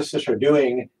physicists are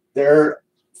doing, they're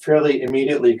fairly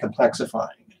immediately complexifying.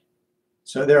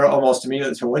 So they're almost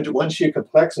immediately. So once you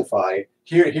complexify,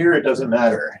 here it doesn't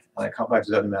matter. Like complex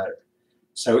doesn't matter.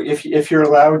 So if you're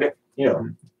allowed,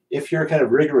 if you're kind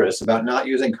of rigorous about not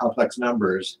using complex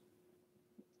numbers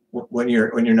when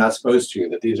you're not supposed to,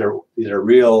 that these are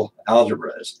real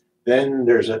algebras, then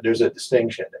there's a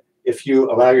distinction. If you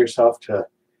allow yourself to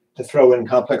throw in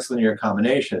complex linear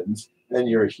combinations, then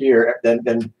you're here.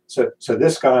 So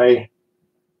this guy,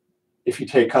 if you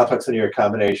take complex linear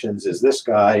combinations, is this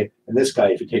guy, and this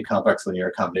guy, if you take complex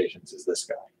linear combinations, is this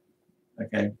guy.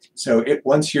 Okay. So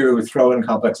once you throw in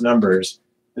complex numbers,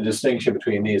 the distinction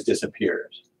between these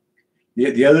disappears.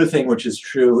 The other thing which is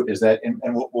true is that, and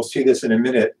we'll see this in a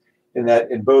minute, in that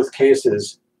in both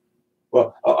cases,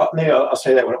 well, maybe I'll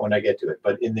say that when I get to it,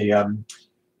 but in the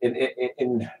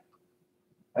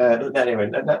anyway,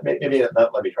 let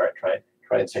me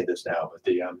try and say this now. But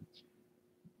the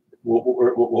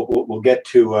we'll get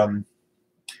to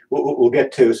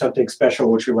something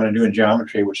special which we want to do in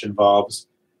geometry, which involves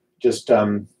just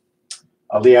a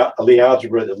Lie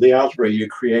algebra. The Lie algebra you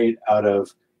create out of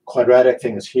quadratic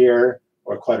things here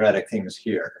or quadratic things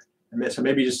here. So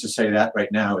maybe just to say that right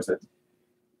now is that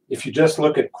if you just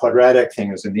look at quadratic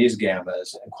things in these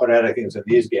gammas and quadratic things in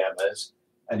these gammas,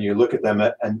 and you look at them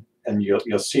and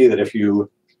you'll see that if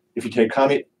you take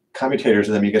commutators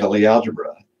of them, you get a Lie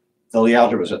algebra. The Lie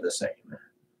algebras are the same.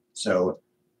 So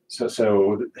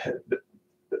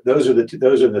those are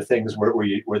the things where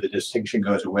the distinction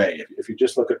goes away. If you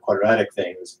just look at quadratic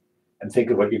things and think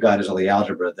of what you got as a Lie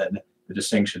algebra, then the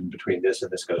distinction between this and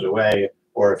this goes away.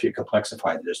 Or if you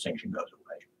complexify, the distinction goes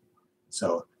away.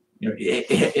 So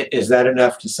is that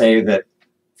enough to say that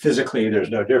physically there's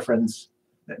no difference?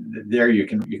 There you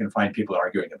can find people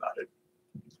arguing about it.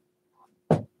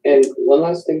 And one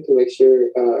last thing to make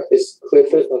sure, is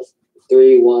Clifford of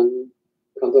 3, 1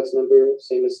 complex number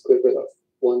same as Clifford of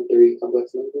 1, 3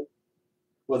 complex number?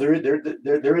 Well, there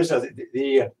is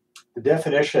the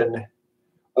definition.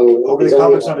 Oh, over the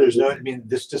complex number, there's no. I mean,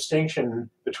 this distinction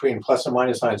between plus and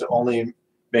minus signs only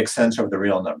makes sense over the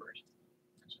real numbers.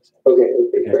 Okay,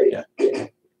 great. Yeah.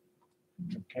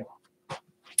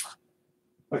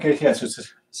 Okay, yeah, so it's a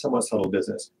somewhat subtle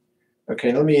business.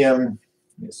 Okay, let me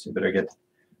see, better get.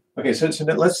 Okay, so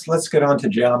let's get on to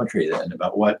geometry then,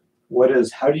 about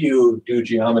how do you do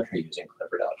geometry using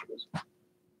Clifford algebras?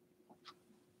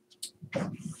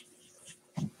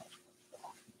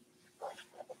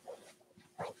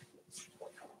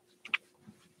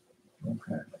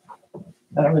 Okay.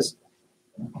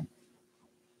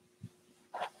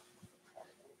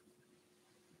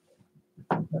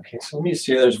 Okay, so let me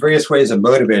see. There's various ways of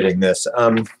motivating this.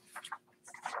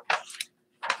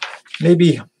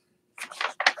 Maybe.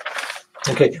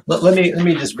 Okay, let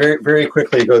me just very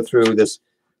quickly go through this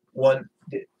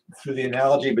through the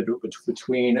analogy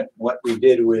between what we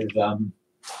did with the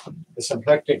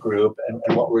symplectic group and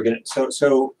what we're going to.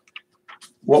 So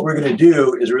what we're going to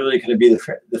do is really going to be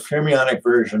the fermionic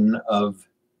version of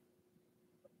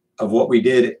what we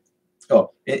did.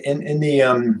 Oh, in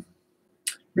the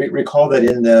recall that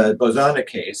in the bosonic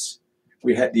case,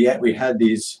 we had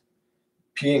these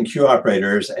P and Q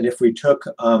operators, and if we took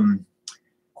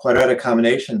quadratic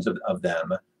combinations of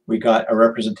them, we got a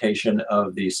representation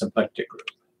of the symplectic group.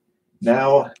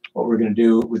 Now, what we're going to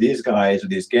do with these guys,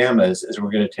 with these gammas, is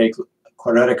we're going to take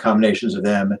quadratic combinations of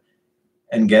them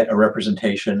and get a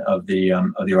representation of the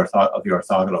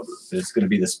orthogonal group. It's going to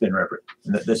be the spin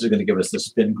this is going to give us the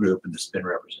spin group and the spin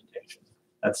representation.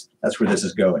 That's where this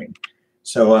is going.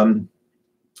 So I'm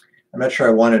not sure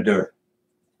I wanted to.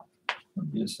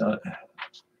 It's not.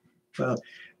 Well,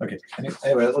 okay.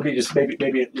 Anyway, let me just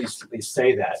maybe at least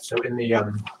say that. So in the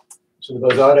the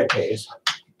bosonic case.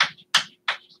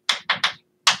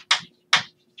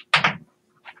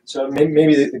 So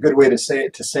maybe the good way to say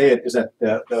it is that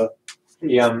the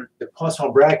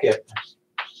Poisson bracket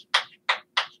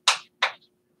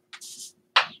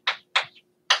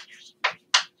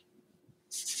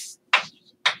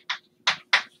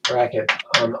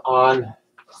on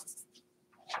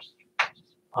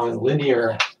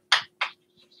linear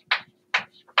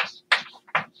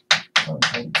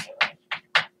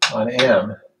on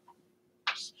M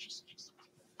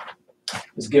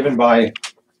is given by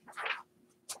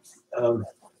so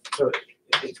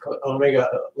it's called omega.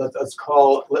 Let's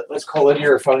call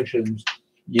linear functions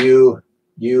u,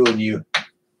 and u.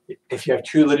 If you have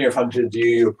two linear functions,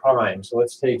 u prime. So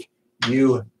let's take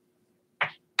u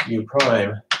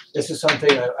prime. This is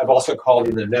something I've also called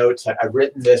in the notes. I've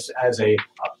written this as a.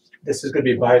 This is going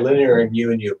to be bilinear in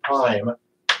u and u prime.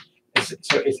 This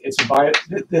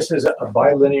is a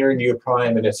bilinear in u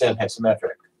prime, and it's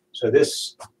antisymmetric. So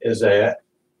this is a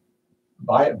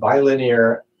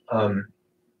bilinear.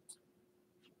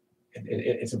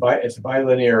 It's a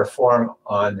bilinear form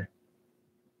on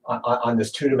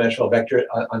this two-dimensional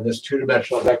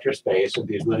vector space of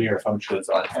these linear functions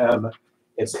on M.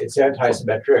 It's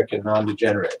antisymmetric and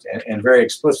non-degenerate, and very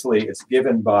explicitly it's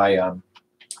given by.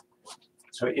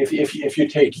 So if you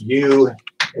take u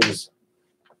is,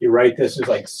 you write this as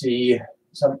like c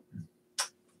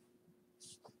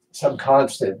some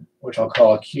constant, which I'll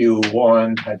call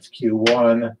q1 times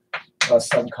q1 plus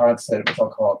some constant, which I'll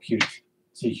call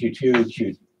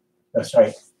cq2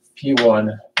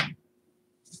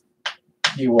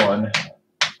 p1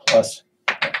 plus,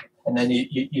 and then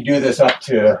you do this up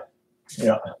to,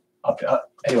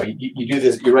 anyway, you do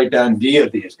this, you write down d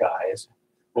of these guys.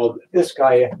 Well, this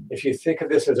guy, if you think of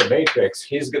this as a matrix,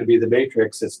 he's going to be the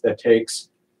matrix that takes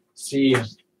c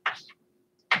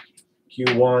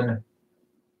q1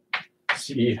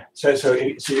 c. So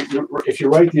if you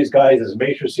write these guys as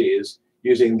matrices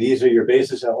using these are your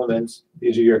basis elements,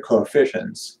 these are your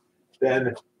coefficients,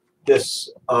 then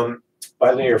this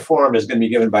bilinear form is going to be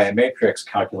given by a matrix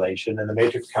calculation, and the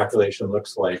matrix calculation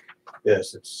looks like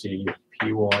this. It's c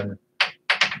p1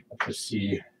 up to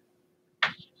c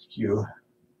q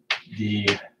d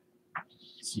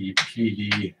c p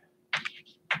d,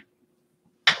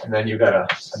 and then you've got a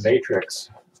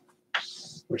matrix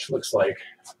which looks like,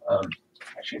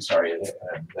 actually, sorry, this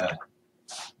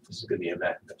is going to be a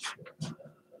matrix.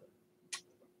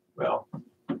 Well,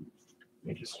 let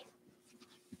me just.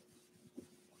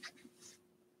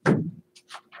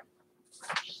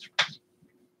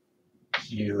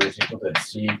 U is equal to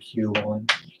C Q1,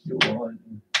 Q1,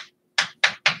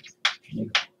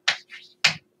 Q.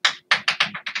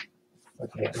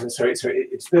 Okay, and so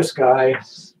it's this guy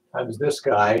times this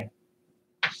guy,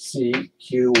 C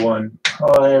Q1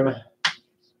 prime.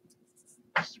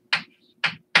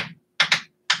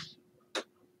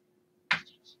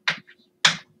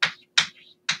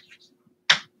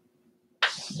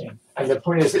 And the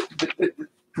point is,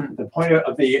 the point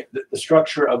of the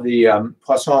structure of the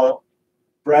Poisson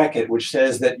bracket, which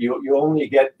says that you only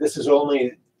get, this is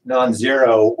only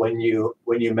non-zero when you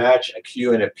match a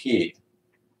Q and a P.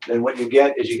 Then what you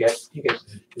get is you get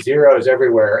zeros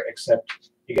everywhere, except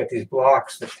you get these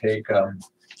blocks that take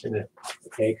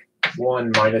take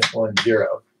 1, -1,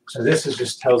 0. So this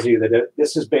just tells you that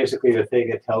this is basically the thing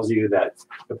that tells you that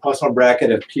the Poisson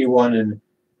bracket of P1 and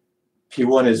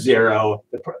P1 is 0,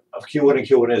 of Q1 and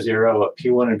Q1 is 0, of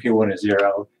P1 and P1 is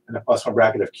 0, and the Poisson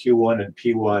bracket of Q1 and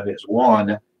P1 is 1,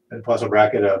 and the Poisson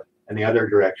bracket of, in the other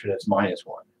direction, is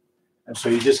 -1. And so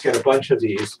you just get a bunch of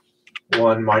these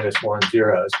 1, -1,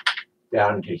 zeros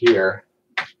down to here,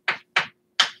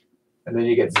 and then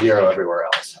you get 0 everywhere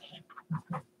else.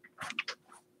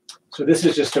 So this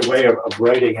is just a way of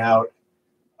writing out.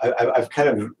 I've kind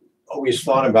of always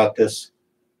thought about this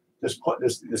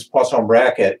Poisson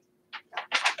bracket,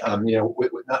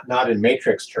 not in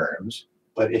matrix terms,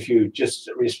 but if you just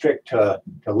restrict to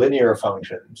linear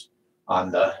functions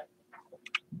on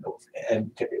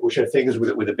which are things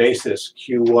with a basis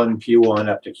Q1, P1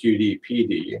 up to QD,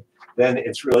 PD, then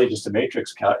it's really just a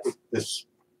matrix. This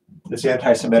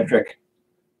antisymmetric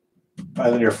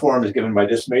bilinear form is given by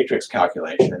this matrix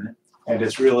calculation, and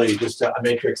it's really just a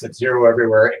matrix that's 0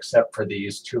 everywhere except for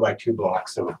these 2x2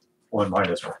 blocks of 1,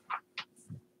 -1.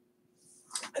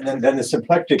 And then the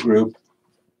symplectic group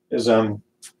is so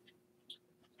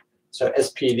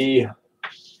SPD,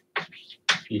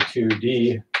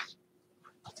 P2D,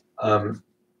 and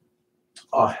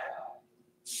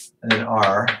then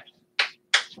R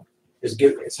is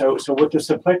given. So what the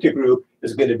symplectic group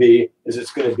is going to be is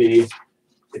it's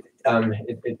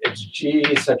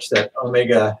G such that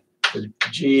omega,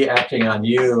 G acting on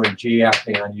U and G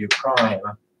acting on U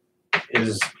prime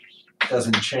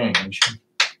doesn't change.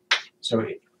 So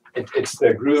it's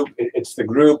the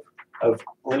group of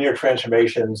linear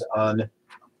transformations on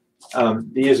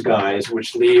these guys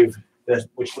which leave this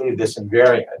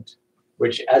invariant,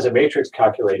 which as a matrix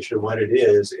calculation, what it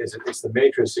is it's the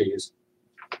matrices.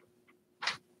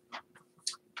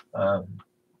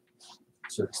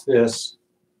 So it's this,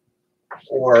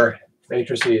 or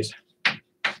matrices,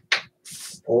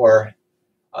 or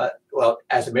well,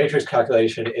 as a matrix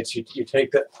calculation, it's you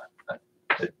take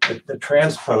the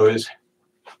transpose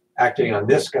acting on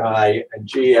this guy and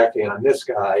G acting on this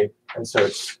guy, and so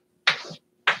it's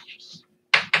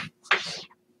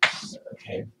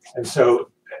okay. And so,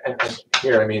 and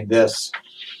here I mean this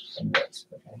and this.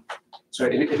 Okay. So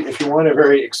if you want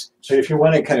if you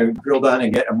want to kind of drill down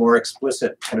and get a more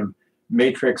explicit kind of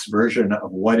matrix version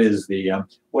of what is the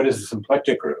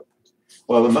symplectic group,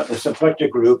 well, the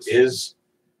symplectic group is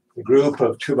the group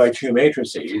of 2 by 2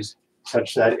 matrices,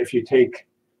 such that if you take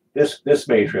this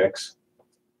matrix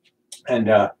and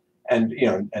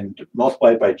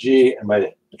multiply it by G and by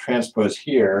the transpose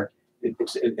here,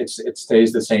 it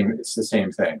stays the same. It's the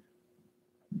same thing.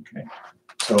 Okay.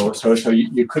 So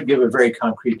you could give a very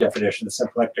concrete definition of the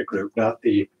symplectic group, not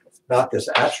this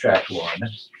abstract one.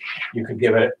 You could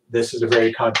give it. This is a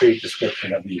very concrete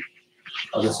description of the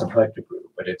symplectic group,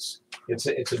 but it's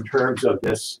in terms of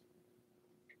this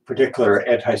particular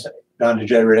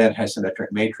non-degenerate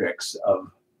antisymmetric matrix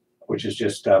which is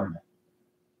just a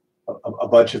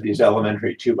bunch of these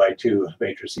elementary 2 by 2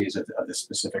 matrices of this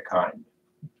specific kind.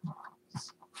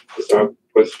 So I have a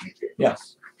question here.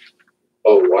 Yes.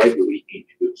 Why do we need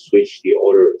to switch the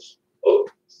orders of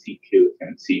CQs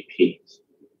and CPs?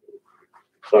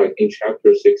 Like in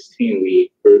chapter 16,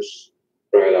 we first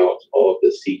write out all of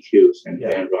the CQs and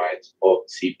then write all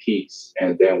CPs,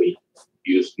 and then we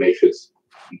use matrix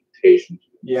computation.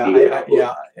 Yeah.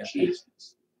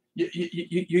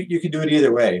 You can do it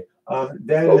either way.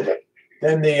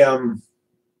 Then the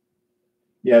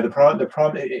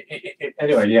problem.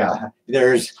 Anyway, yeah.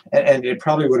 And it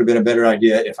probably would have been a better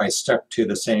idea if I stuck to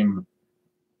the same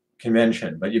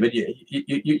convention. But you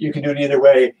can do it either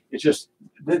way. It's just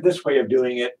this way of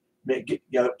doing it.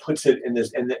 Puts it in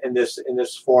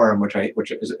this form, which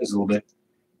is a little bit.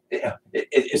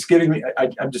 It's giving me.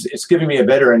 It's giving me a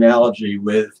better analogy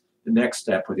with the next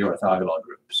step with the orthogonal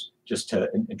groups. Just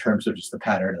in terms of just the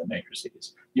pattern of the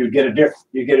matrices, you get a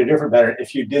different pattern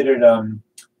if you did it.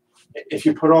 If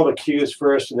you put all the Q's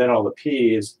first and then all the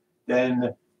P's,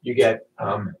 then you get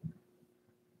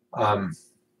anyway.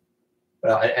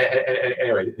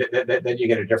 Then you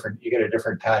get a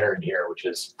different pattern here, which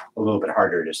is a little bit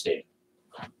harder to see.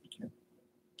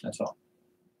 That's all.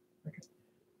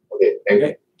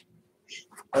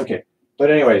 Okay. But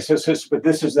anyway, but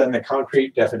this is then the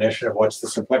concrete definition of what's the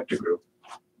symplectic group.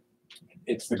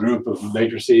 It's the group of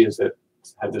matrices that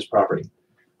have this property.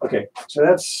 Okay, so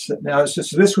that's now.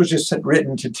 So this was just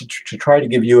written to try to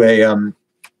give you a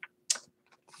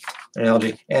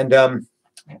analogy, and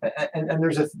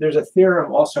there's a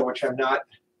theorem also which I'm not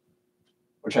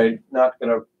going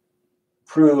to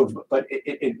prove, but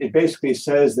it basically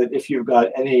says that if you've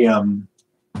got any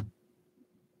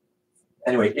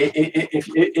anyway,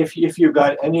 if you've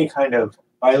got any kind of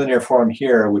bilinear form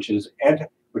here, which is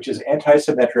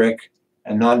antisymmetric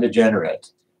and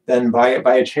non-degenerate, then by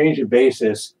a change of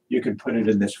basis, you can put it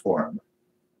in this form.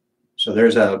 So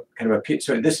there's a kind of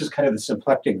so this is kind of the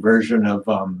symplectic version of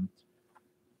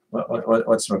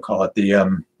what's we call it, the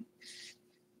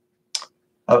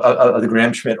of the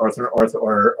Gram-Schmidt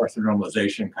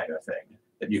orthonormalization kind of thing.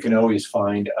 That you can always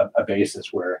find a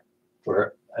basis where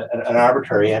an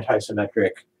arbitrary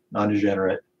antisymmetric,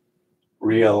 non-degenerate,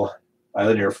 real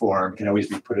bilinear form can always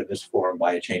be put in this form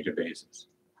by a change of basis.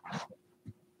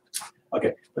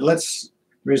 Okay, but the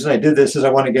reason I did this is I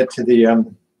want to get to the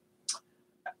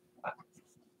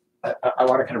I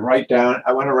want to kind of write down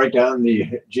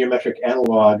the geometric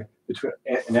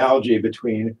analogy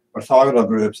between orthogonal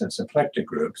groups and symplectic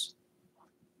groups.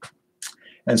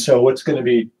 And so what's going to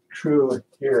be true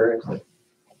here is that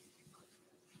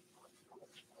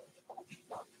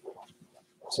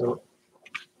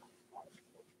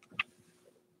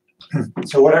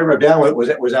so what I wrote down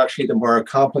was actually the more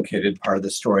complicated part of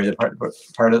the story. The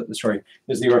part of the story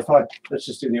is the orthogonal. Let's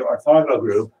just do the orthogonal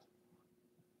group.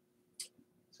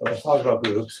 So orthogonal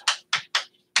groups.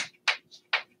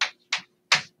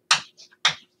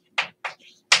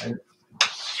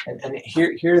 And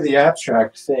here the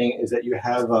abstract thing is that you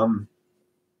have a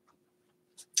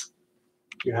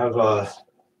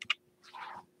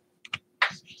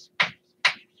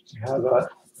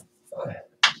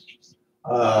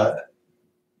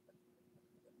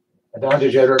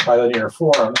non-degenerate bilinear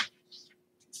form.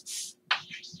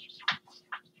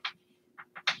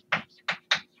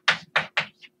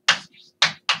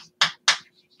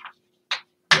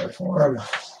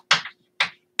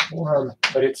 Form,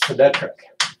 but it's symmetric.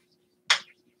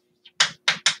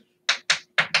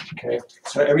 Okay,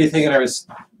 so everything that I was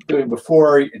doing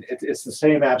before, it's the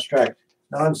same abstract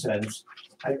nonsense,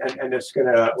 and it's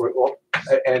gonna,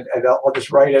 and I'll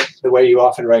just write it the way you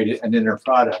often write it, an inner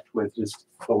product with just,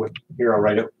 here I'll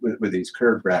write it with these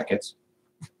curved brackets.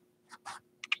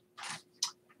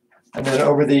 And then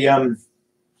over the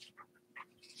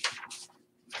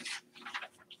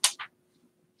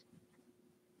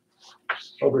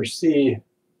over C,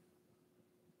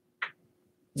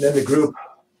 and then the group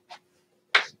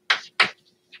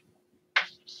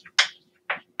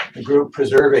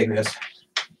preserving this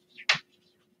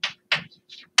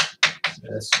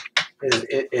is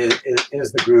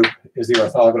the group, is the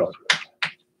orthogonal group.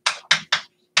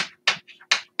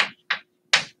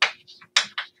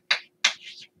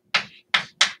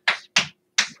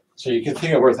 So you can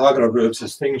think of orthogonal groups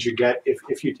as things you get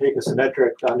if you take a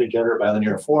symmetric non-degenerate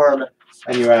bilinear form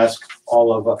and you ask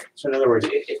all of, so in other words,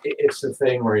 it's the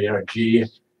thing where, you know, G,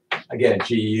 again,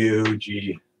 GU,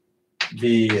 GV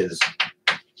is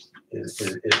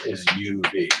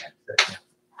UV.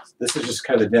 This is just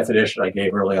kind of the definition I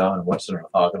gave early on of what's an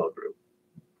orthogonal group.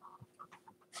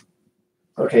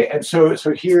 Okay, and so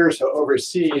here, so over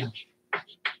C,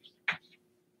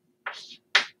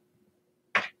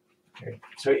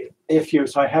 okay,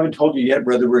 so I haven't told you yet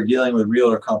whether we're dealing with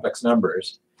real or complex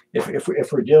numbers.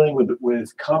 If we're dealing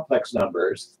with complex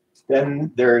numbers,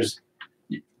 then there's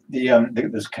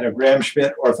this kind of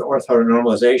Gram-Schmidt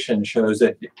orthonormalization shows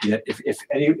that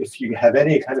if you have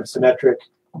any kind of symmetric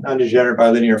non-degenerate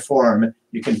bilinear form,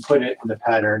 you can put it in the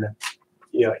pattern,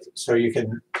 you know, so you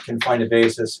can find a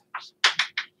basis.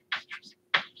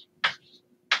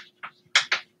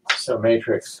 So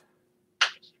matrix,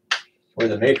 where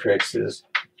the matrix is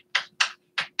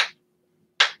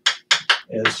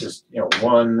just, you know,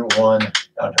 1, 1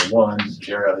 down to 1,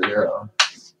 0, 0.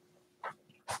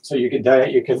 So you can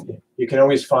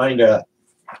always find a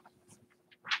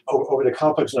over the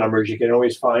complex numbers, you can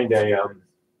always find a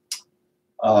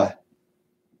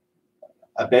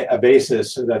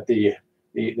basis so that the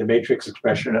matrix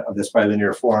expression of this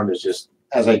bilinear form is just,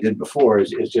 as I did before,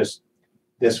 is just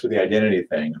this with the identity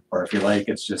thing, or if you like,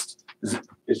 it's just,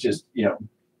 you know,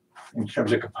 in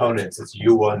terms of components, it's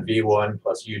U1 V1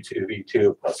 plus U2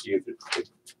 V2 plus U3.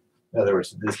 In other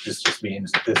words, this just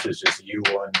means that this is just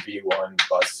U1 V1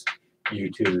 plus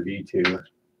U2 V2,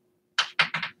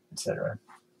 etc.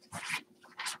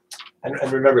 And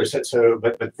remember,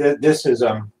 but this is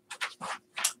and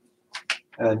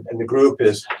the group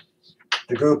is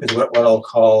what I'll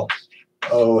call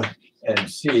O and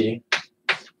C.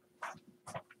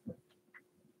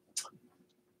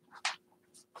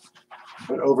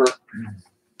 But over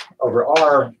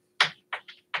R,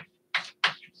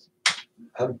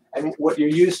 and what you're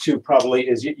used to probably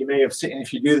is you may have seen,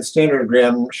 if you do the standard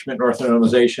Gram-Schmidt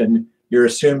orthonormalization, you're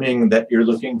assuming that you're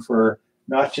looking for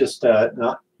not just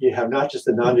you have not just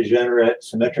the non-degenerate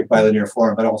symmetric bilinear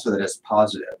form, but also that it's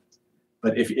positive.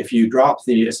 But if you drop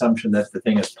the assumption that the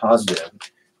thing is positive,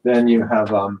 then you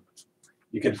have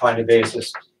you can find a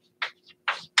basis.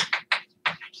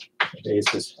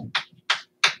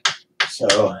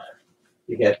 So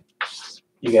you get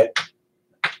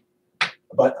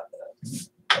a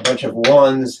bunch of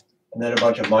ones and then a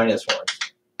bunch of minus ones.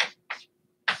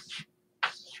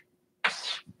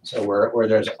 So where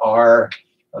there's R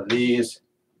of these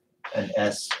and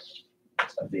S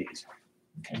of these.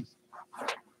 Okay.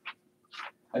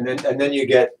 And then you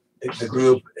get the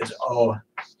group is O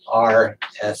R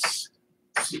S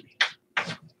C.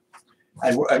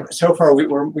 And so far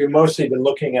we've mostly been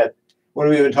looking at, when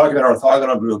we've been talking about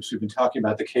orthogonal groups, we've been talking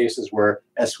about the cases where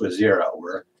S was 0,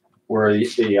 where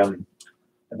the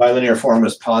bilinear form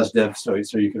was positive, so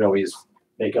you could always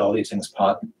make all these things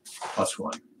plus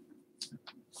 1.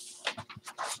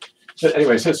 So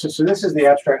anyway, so this is the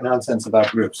abstract nonsense about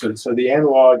groups. So the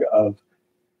analog of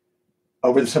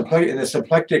in the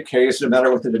symplectic case, no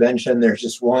matter what the dimension, there's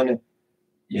just one.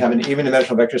 You have an even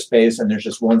dimensional vector space, and there's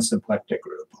just one symplectic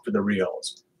group over the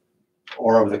reals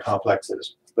or over the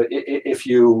complexes. But if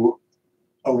you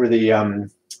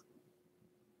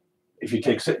if you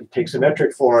take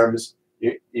symmetric forms,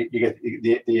 you get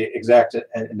the exact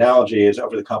analogy is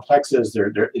over the complexes. They're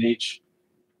in each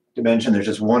dimension. There's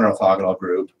just one orthogonal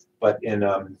group. But in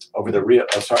over the real,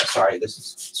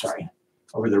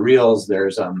 over the reals,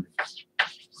 there's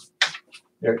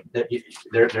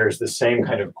there's the same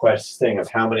kind of quest thing of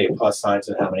how many plus signs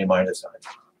and how many minus signs.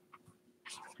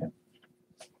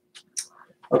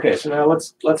 Okay, so now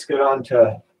let's get on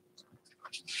to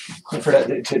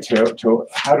Clifford, to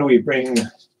how do we bring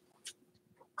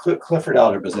Clifford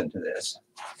algebras into this.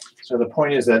 So the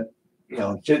point is that, you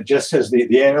know, just as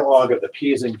the analog of the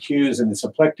P's and Q's in the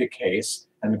symplectic case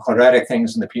and the quadratic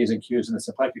things in the P's and Q's in the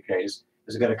symplectic case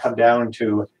is going to come down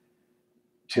to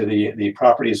the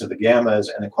properties of the gammas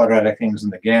and the quadratic things in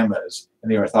the gammas in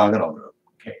the orthogonal group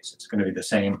case. It's going to be the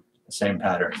same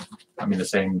pattern. I mean, the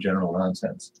same general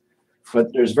nonsense.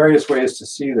 But there's various ways to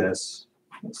see this.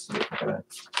 let's see.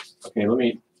 Okay, let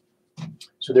me.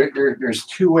 So there's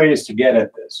two ways to get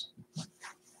at this.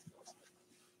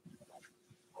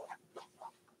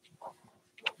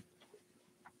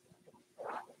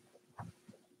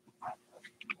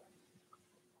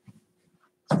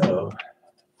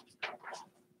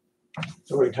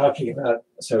 So we're talking about,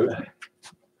 so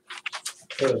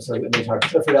let me talk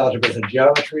Clifford algebras and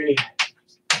geometry.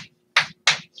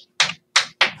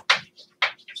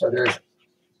 So there's,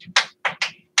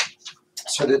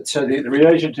 the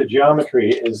relation to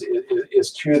geometry is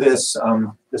to this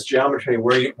this geometry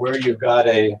where you've got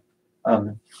a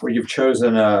where you've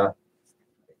chosen a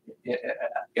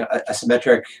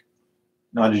symmetric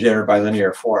non-degenerate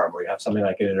bilinear form where you have something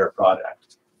like an inner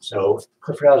product. So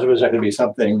Clifford algebras are going to be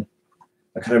something,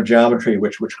 a kind of geometry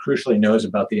which crucially knows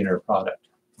about the inner product.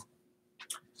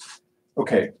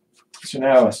 Okay, so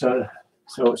now so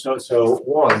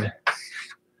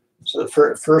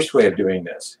the first way of doing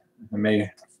this,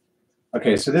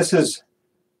 okay, so this is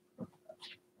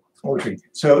so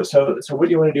what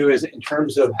you want to do is in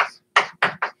terms of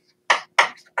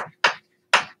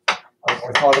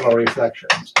orthogonal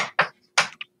reflections.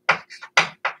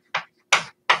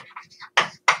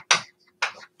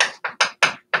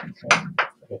 Okay.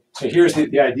 So here's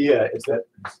the idea is that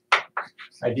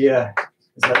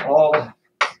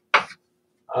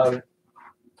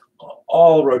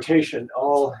all rotation,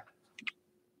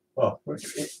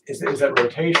 is that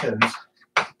rotations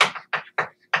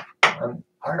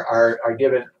are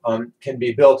given can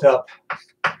be built up,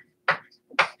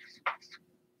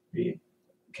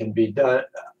 can be done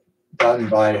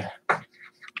by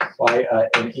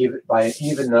an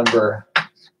even number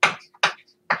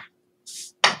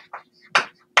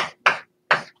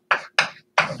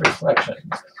of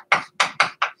reflections.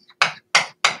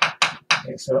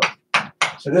 Okay, so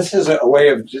this is a way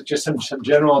of just some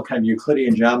general kind of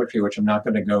Euclidean geometry, which I'm not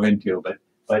going to go into,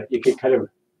 but you could kind of,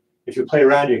 if you play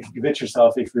around, you can convince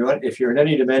yourself if you're in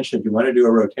any dimension, you want to do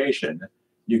a rotation,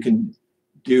 you can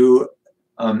do,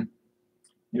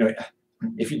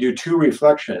 if you do two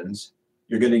reflections,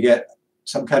 you're going to get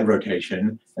some kind of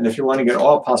rotation, and if you want to get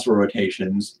all possible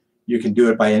rotations, you can do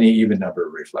it by any even number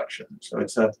of reflections. So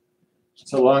it's a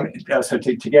long, so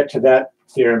to get to that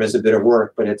theorem is a bit of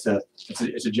work, but it's a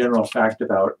general fact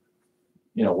about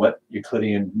what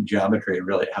Euclidean geometry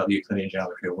really, how the Euclidean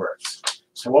geometry works.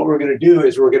 So what we're going to do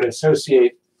is we're going to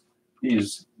associate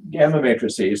these gamma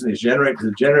matrices and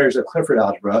the generators of Clifford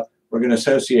algebra. We're going to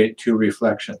associate two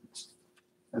reflections,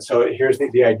 and so here's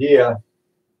the idea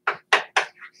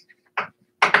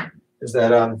is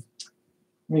that let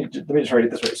me just write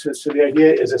it this way. So the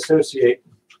idea is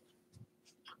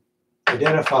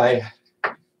identify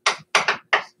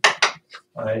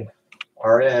by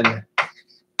Rn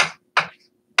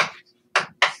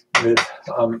with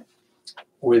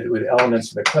elements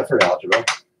of the Clifford algebra,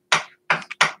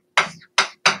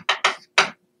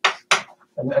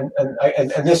 and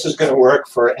this is going to work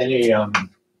for any. I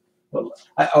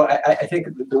think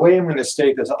the way I'm going to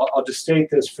state this, I'll just state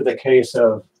this for the case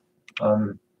of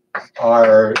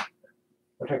our,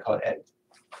 what do I call it?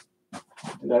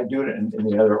 Did I do it in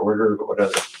the other order? What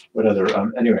other?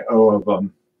 Anyway, O of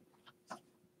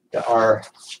the R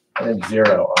and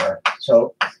 0 R.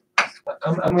 So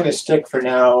I'm going to stick for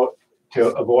now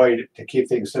to keep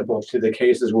things simple to the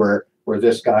cases where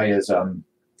this guy is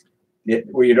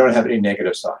where you don't have any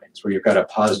negative signs, where you've got a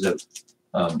positive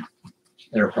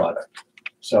inner product.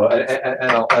 So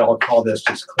and I'll call this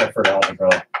just Clifford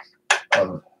algebra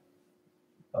of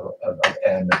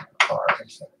N R.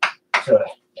 So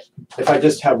if I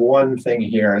just have one thing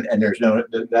here and there's no,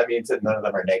 that means that none of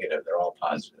them are negative, they're all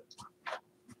positive.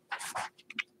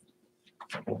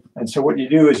 And so what you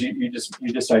do is you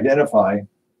just identify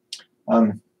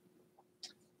where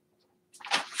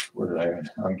did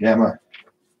I gamma.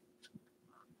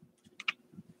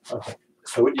 Okay.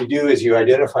 So what you do is you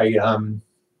identify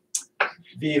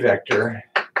V vector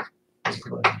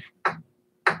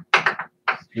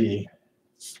the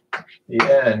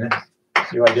N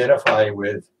you identify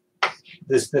with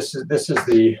this. This is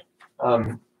the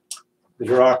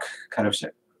Dirac kind of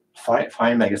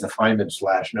Feynman is the Feynman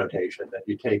slash notation, that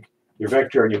you take your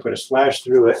vector and you put a slash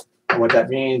through it, and what that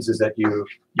means is that you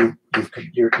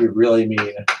really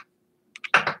mean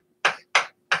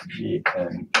V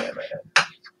n gamma n.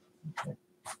 Okay.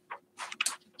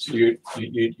 So you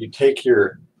take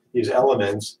these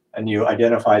elements and you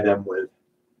identify them with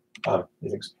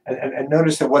and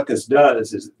notice that what this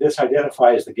does is this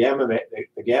identifies the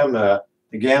gammas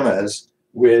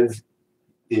with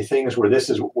the things where this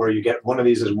is where you get one of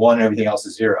these is 1, everything else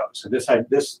is 0. So this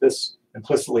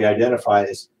implicitly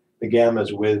identifies the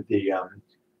gammas with the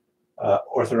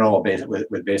orthonormal basis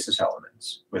with basis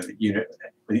elements, with the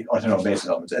orthonormal basis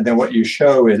elements. And then what you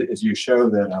show is you show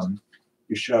that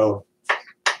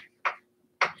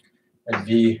that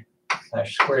v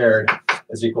hash squared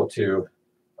is equal to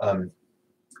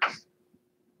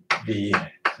v.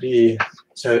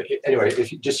 So anyway,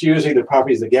 if you just using the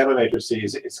properties of the gamma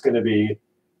matrices, it's going to be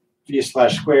v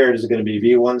slash squared is going to be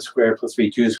v1 squared plus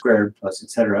v2 squared plus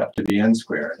etc. up to vn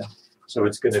squared. So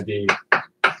it's going to be,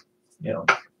 you know,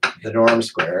 the norm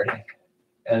squared.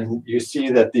 And you see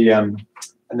that the and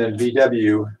then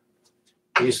vw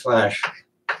v slash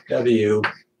w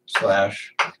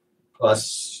slash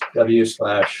plus w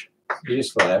slash v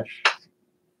slash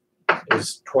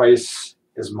is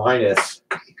minus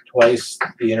twice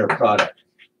the inner product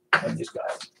of these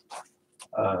guys.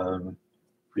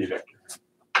 V vector.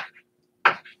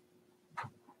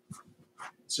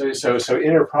 So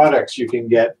inner products you can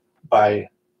get by, if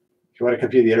you want to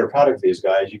compute the inner product of these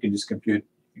guys, you can just compute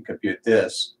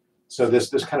this. So this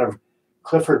kind of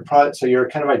Clifford product. So you're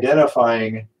kind of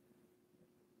identifying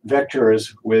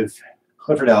vectors with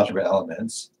Clifford algebra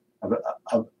elements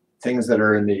of things that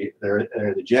are in the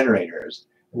generators,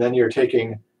 and then you're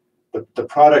taking the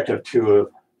product of two of.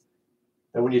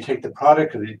 And when you take the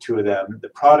product of the two of them, the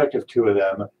product of two of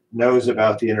them knows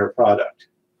about the inner product.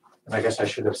 And I guess I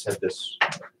should have said this.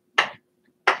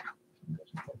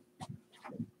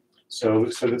 So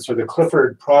the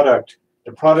Clifford product,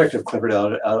 the product of Clifford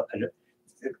algebra,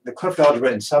 the Clifford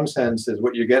algebra in some sense is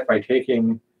what you get by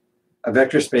taking a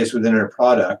vector space with inner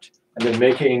product and then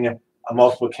making a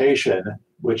multiplication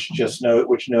which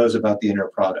knows about the inner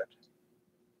product.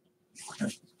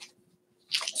 Okay.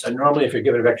 So normally, if you're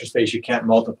given a vector space, you can't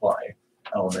multiply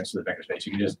elements of the vector space.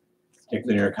 You can just take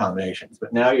linear combinations.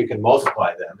 But now you can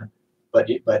multiply them, but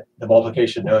the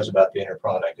multiplication knows about the inner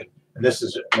product. And this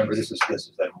is, remember, this is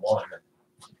M1.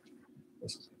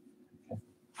 This is,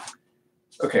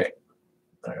 okay.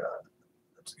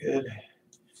 That's good.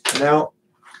 Now,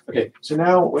 okay. So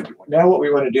now what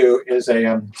we want to do is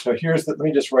a so here's the. Let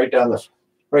me just write down this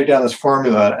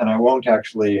formula, and I won't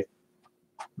actually.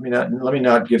 Let me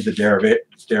not give the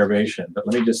derivation, but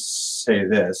let me just say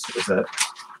this: is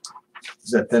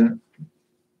that then?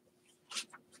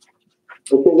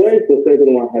 So why is the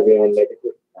second one having a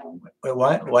negative sign? Wait,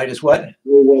 what? Why does what?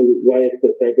 Why is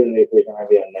the second equation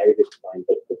having a negative sign,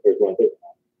 but the first one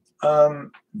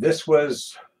doesn't? This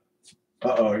was.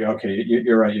 Okay,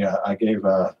 you're right. Yeah, I gave.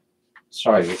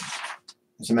 Sorry,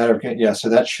 it's a matter of yeah. So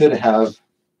that should have.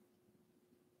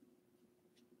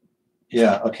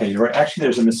 Yeah, okay, you're right. Actually,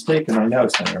 there's a mistake in my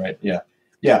notes on it, right? Yeah.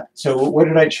 So what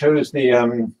did I chose the,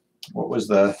 what was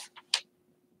the,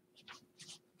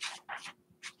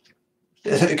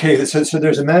 okay, so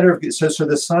there's a matter of, so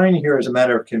the sign here is a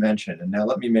matter of convention. And now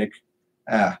let me make,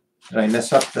 did I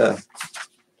mess up the,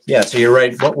 yeah, so you're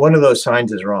right. One of those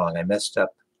signs is wrong. I messed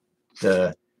up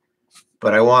the,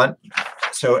 but I want,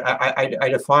 so I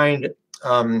defined,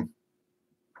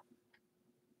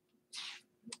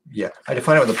 yeah, I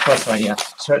define it with a plus sign. Yeah,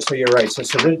 so you're right. So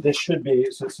this should be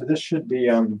this should be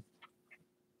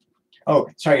oh,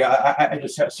 sorry. I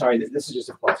just sorry. This is just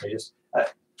a plus.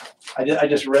 I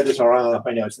just read this all wrong off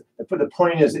my notes. The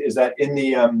point is that in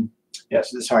the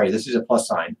yes, sorry. This is a plus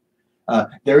sign.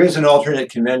 There is an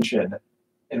alternate convention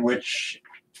in which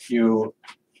you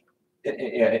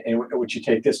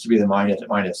take this to be the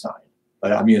minus sign,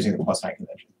 but I'm using the plus sign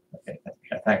convention. Okay,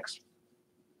 thanks.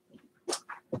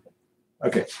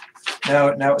 Okay,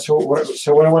 now, so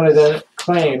what I want to then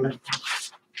claim, and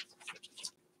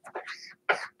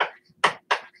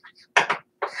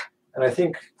I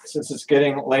think since it's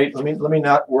getting late, let me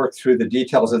not work through the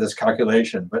details of this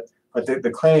calculation, but the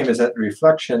claim is that the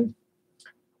reflection.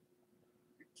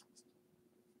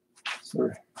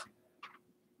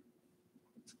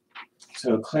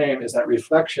 So claim is that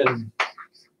reflection.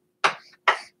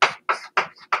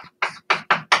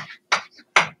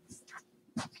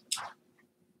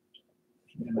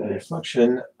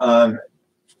 Reflection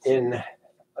in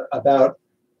about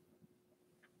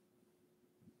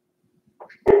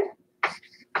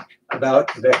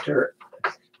vector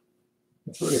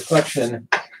reflection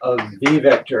of v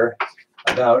vector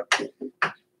about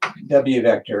w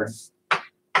vector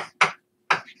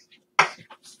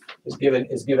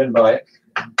is given by,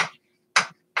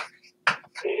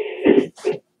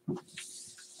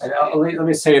 and let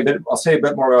me say a bit. I'll say a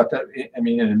bit more about that. I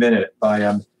mean, in a minute.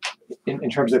 By in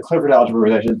terms of Clifford algebra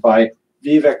relations, by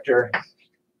v vector,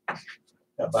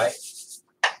 by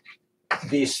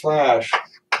v slash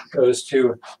goes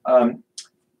to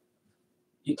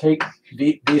you take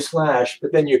v slash,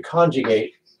 but then you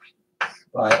conjugate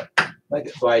by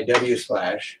w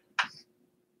slash,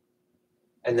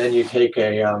 and then you take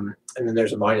a and then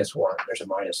there's a -1. There's a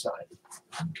minus sign.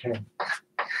 Okay.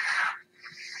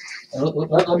 And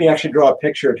let me actually draw a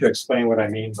picture to explain what I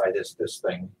mean by this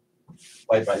thing,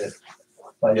 by this,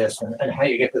 and how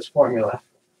you get this formula.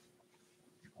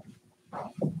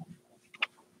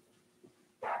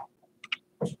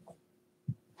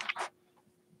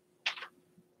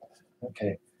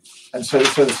 Okay, and so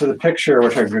the picture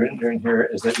which I've written here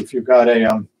is that if you've got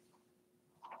a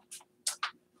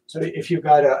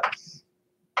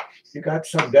you've got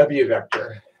some W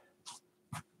vector.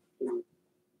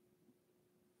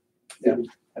 Yeah.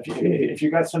 If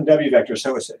you've got some W vector,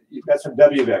 so you've got some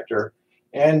W vector,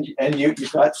 and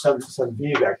you've got some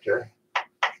V vector.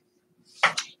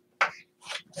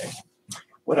 Okay.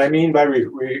 What I mean by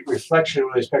reflection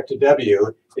with respect to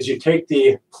W is you take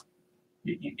the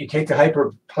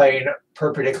hyperplane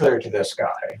perpendicular to this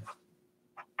guy,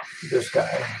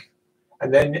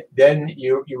 and then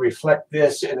you reflect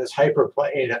this in this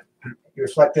hyperplane. You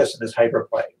reflect this in this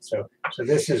hyperplane. So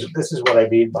this is what I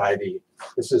mean by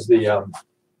this is the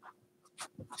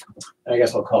I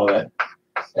guess I'll call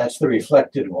that's the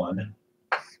reflected one.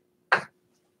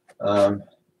 And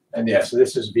yeah, so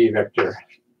this is V vector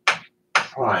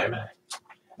prime.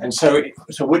 And so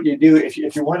what you do if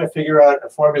you want to figure out a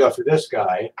formula for this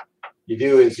guy, you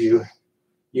do is you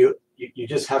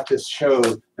just have to show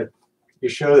that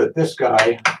this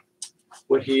guy,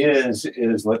 what he is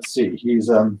let's see, he's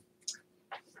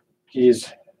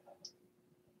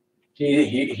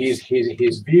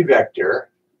V vector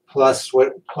plus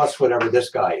whatever this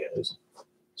guy is.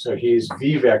 So he's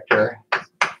V vector,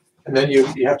 and then you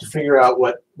have to figure out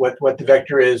what the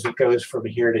vector is that goes from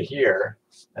here to here,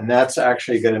 and that's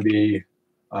actually going to be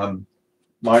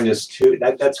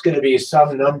 -2. That's going to be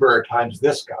some number times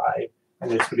this guy,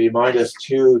 and it's going to be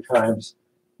 -2 times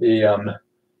the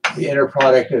inner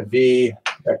product of V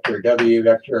vector W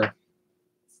vector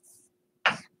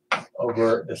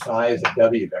over the size of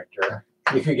W vector.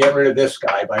 You could get rid of this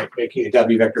guy by making a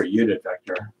W vector a unit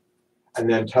vector, and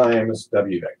then times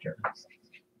W vector.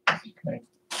 Okay.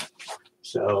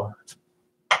 So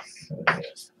it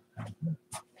is.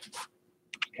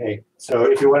 Okay. So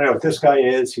if you want to know what this guy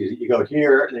is, you go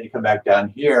here, and then you come back down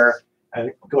here,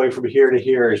 and going from here to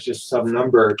here is just some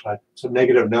number, some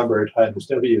negative number times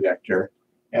W vector,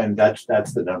 and that's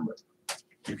the number.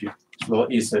 It's a little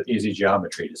easy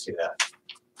geometry to see that.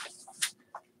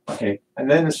 Okay, and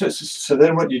then so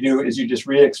then what you do is you just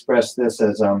re-express this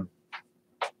as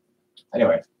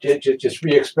anyway, just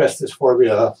re-express this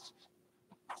formula.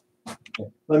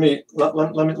 Let me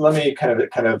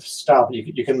kind of stop.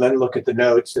 You can then look at the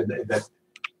notes, and that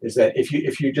is that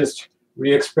if you just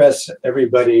re-express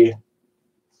everybody.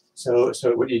 So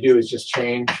what you do is just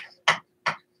change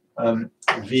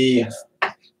V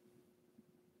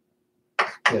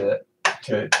to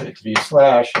V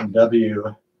slash and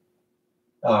W.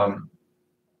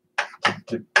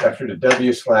 To vector to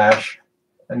W slash,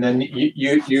 and then you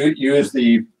use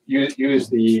the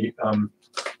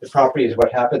properties of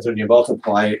what happens when you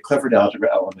multiply Clifford algebra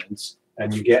elements,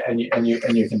 and you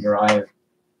can derive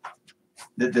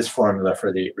this formula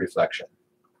for the reflection.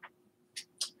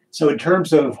 So in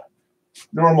terms of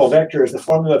normal vectors, the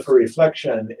formula for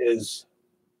reflection is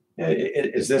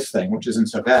this thing, which isn't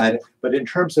so bad. But in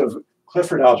terms of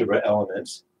Clifford algebra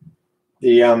elements,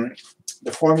 the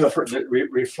formula for the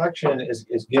reflection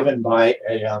is given by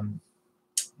a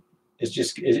is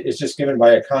just given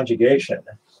by a conjugation.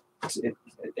 The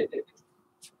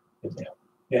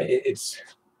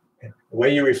way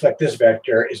you reflect this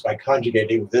vector is by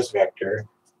conjugating this vector,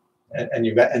 and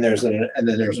then there's an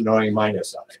annoying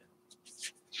minus on it.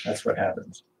 That's what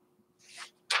happens.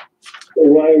 So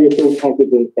why are you so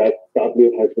confident that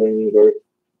W has an inverse?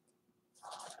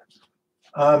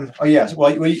 Oh yes.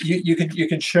 Well, you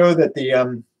can show that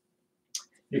the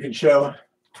you can show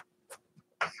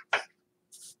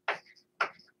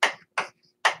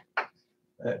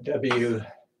that W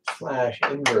slash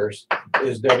inverse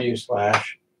is W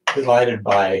slash divided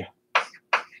by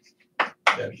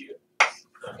W.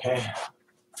 Okay.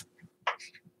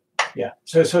 Yeah.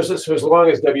 So as long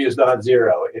as W is not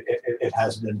zero, it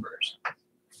has an inverse.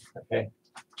 Okay.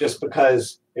 Just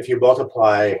because if you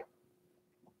multiply.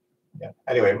 Yeah.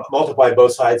 Anyway, multiply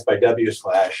both sides by W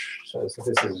slash. So this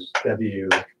is W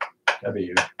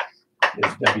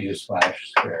is W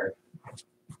slash squared.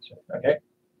 Okay.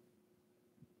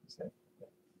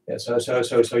 Yeah.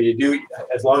 So you do,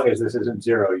 as long as this isn't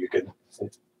zero, you can.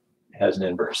 It has an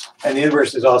inverse, and the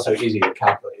inverse is also easy to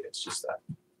calculate. It's just that.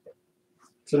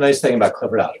 It's a nice thing about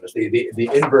Clifford algebras. The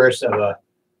inverse of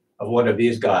one of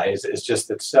these guys is just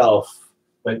itself,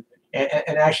 but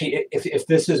and actually, if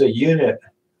this is a unit.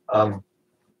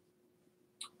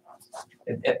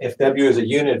 if W is a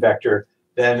unit vector,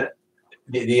 then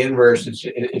the inverse is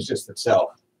just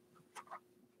itself.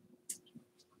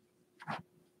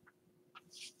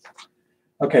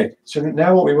 Okay, so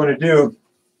now what we want to do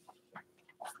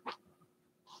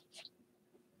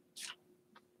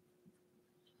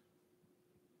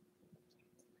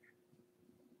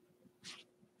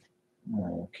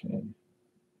okay.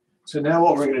 So now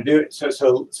what we're going to do, so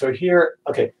here,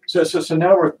 okay, so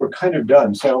now we're kind of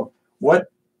done. So what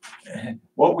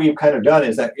we've kind of done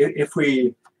is that if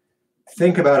we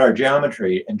think about our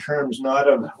geometry in terms not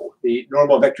of the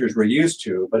normal vectors we're used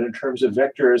to, but in terms of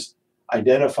vectors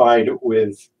identified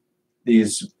with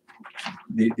these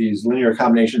linear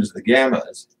combinations of the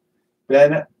gammas,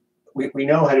 then we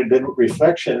know how to do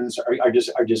reflections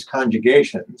are just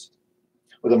conjugations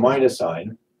with a minus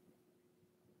sign.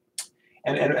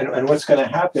 And what's going to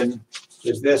happen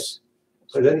is this.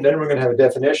 So then we're going to have a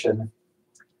definition.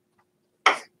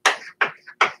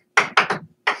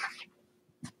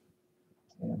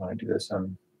 I'm going to do this.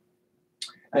 And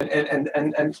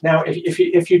now if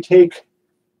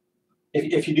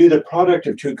you do the product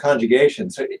of two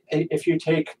conjugations, so if you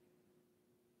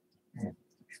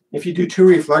do two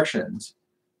reflections,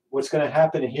 what's going to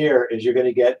happen here is you're going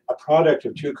to get a product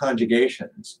of two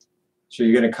conjugations. So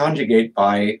you're going to conjugate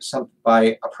by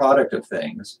a product of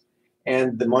things,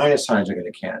 and the minus signs are going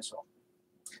to cancel.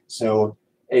 So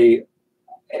an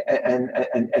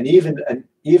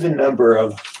even number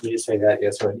of, let me say that,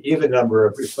 yeah, so an even number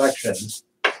of reflections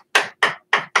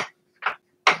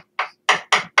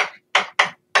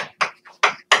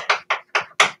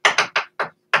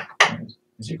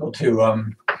is equal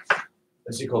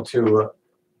to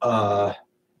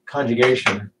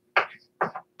conjugation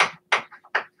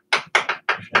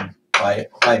by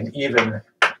an even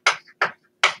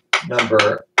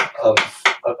number of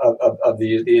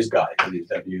these guys, these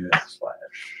W slash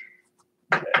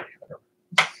J.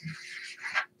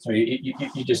 So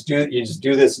you just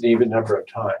do this an even number of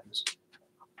times.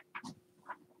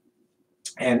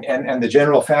 And the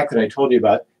general fact that I told you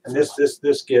about, and this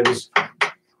gives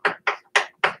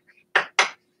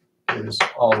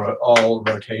all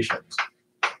rotations.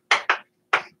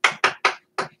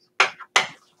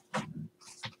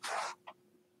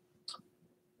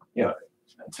 You know,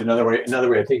 it's another way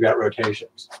to think about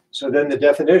rotations. So then the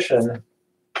definition, let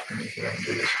me see if I can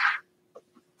do this.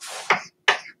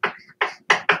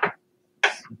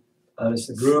 Is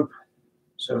the group,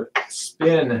 so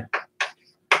spin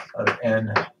of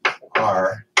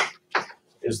NR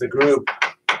is the group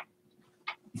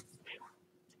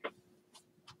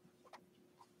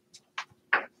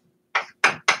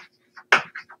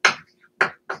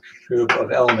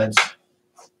of elements.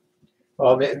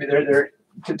 Well,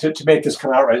 to make this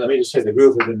come out right, let me just say the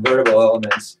group of invertible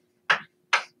elements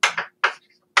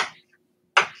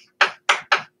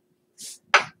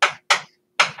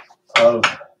of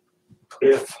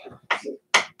if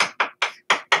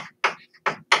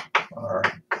are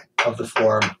of the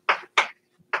form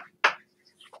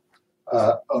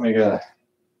omega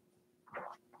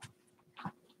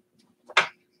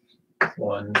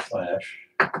 1 slash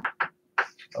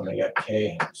omega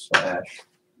k slash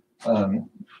and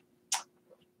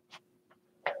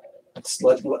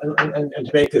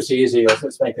to make this easy,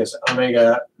 let's make this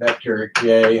omega vector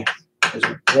j is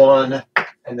 1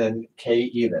 and then k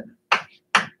even.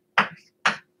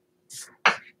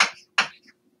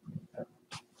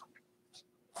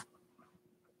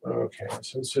 Okay,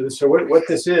 so what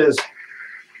this is,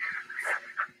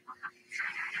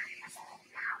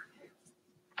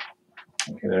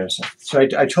 okay, there's, so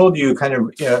I told you kind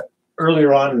of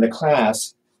earlier on in the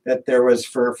class that there was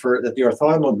that the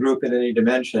orthogonal group in any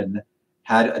dimension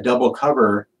had a double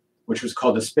cover, which was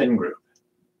called the spin group.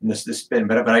 And this spin,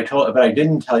 but I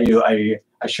didn't tell you, I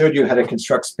showed you how to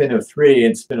construct spin of 3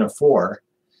 and spin of 4,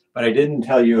 but I didn't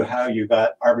tell you how you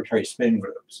got arbitrary spin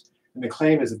groups. And the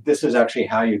claim is that this is actually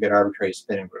how you get arbitrary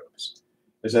spin groups.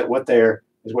 Is that what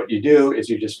you do is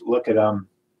you just look at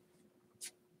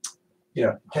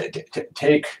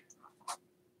take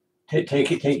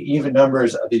even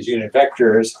numbers of these unit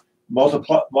vectors,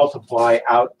 multiply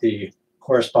out the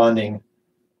corresponding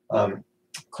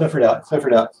Clifford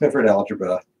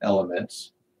algebra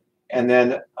elements, and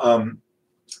then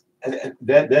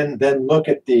then look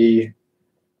at the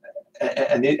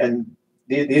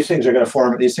these things are going to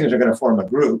form a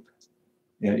group.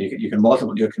 You know, you can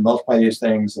multiply these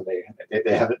things, and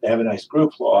they have a nice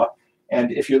group law.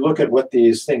 And if you look at what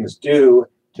these things do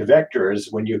to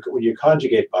vectors, when you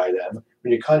conjugate by them,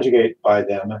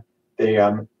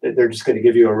 they're just going to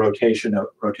give you a rotation of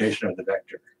the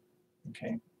vector.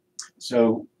 Okay.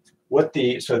 So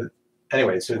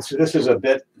anyway, so this is a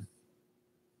bit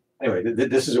anyway,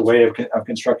 this is a way of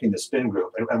constructing the spin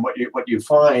group. And what you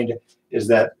find is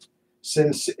that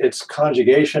since it's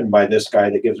conjugation by this guy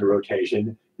that gives a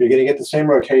rotation, you're going to get the same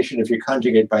rotation if you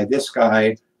conjugate by this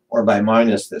guy or by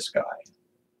minus this guy.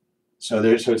 So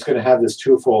it's going to have this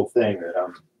twofold thing that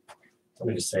let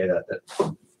me just say that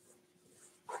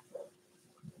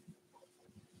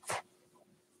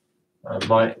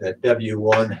that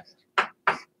W1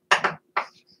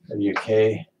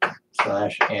 WK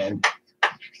slash and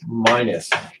minus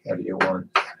W1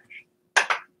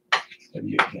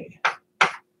 WK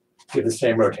give the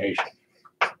same rotation.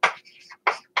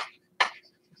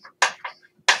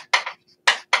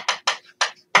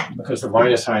 Because the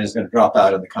minus sign is going to drop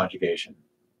out of the conjugation.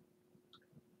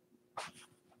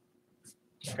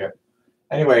 Okay.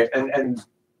 Anyway,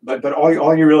 but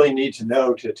all you really need to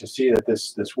know to see that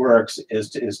this works is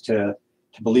to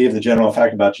believe the general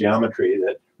fact about geometry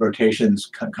that rotations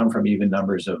come from even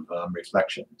numbers of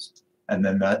reflections, and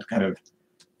then that kind of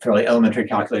fairly elementary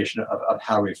calculation of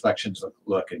how reflections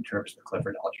look in terms of the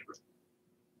Clifford algebra.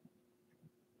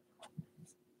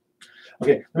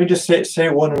 Okay, let me just say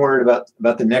one word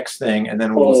about the next thing, and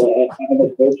then we'll. I have a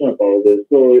question about this.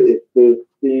 So, is the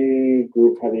spin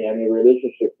group having any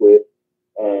relationship with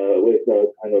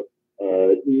a kind of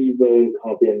even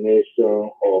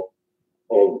combination of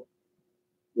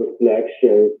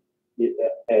reflections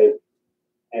as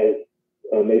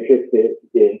a matrix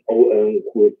in ON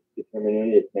whose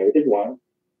determinant is -1?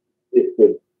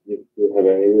 Do you have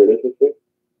any relationship?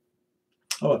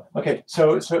 Oh, okay.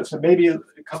 So maybe a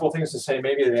couple of things to say.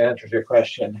 Maybe the answer to your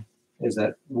question is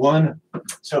that one.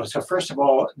 So first of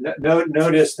all,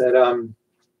 notice that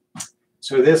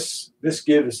so this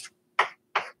gives.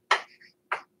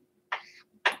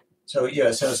 So yeah.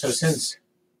 So since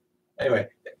anyway,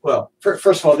 well, first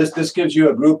of all, this gives you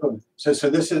a group of. So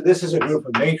this is a group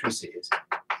of matrices.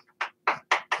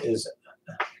 Is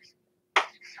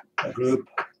a group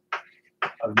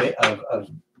of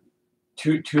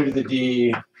 2 to the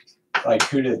D, like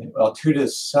 2 to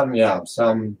some L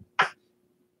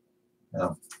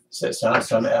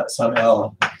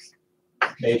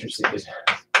matrices.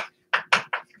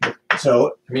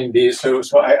 So I mean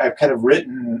I've kind of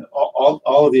written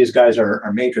all of these guys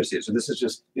are matrices. So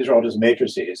these are all just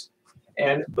matrices,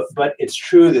 but it's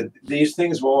true that these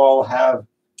things will all have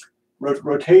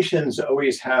rotations.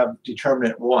 Always have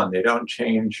determinant 1. They don't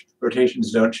change.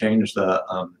 Rotations don't change the.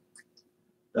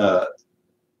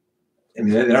 I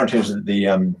mean, they don't change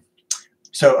the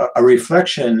so a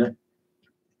reflection,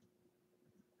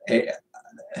 a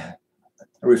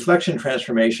reflection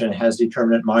transformation has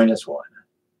determinant -1.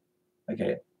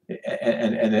 Okay,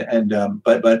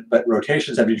 but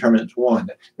rotations have determinant 1.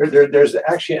 There's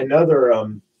actually another.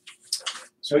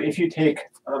 So if you take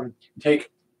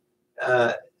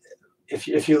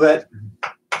if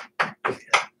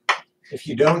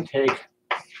you don't take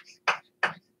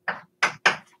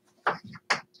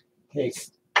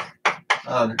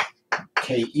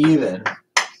K even.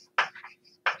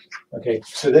 Okay,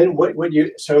 so then what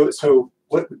you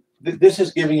this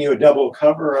is giving you a double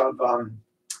cover of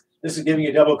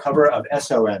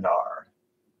SONR.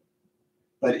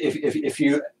 But if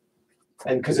you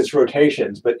because it's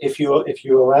rotations, but if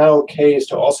you allow K's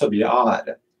to also be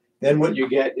odd, then what you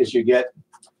get is you get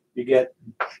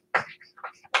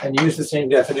and use the same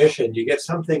definition, you get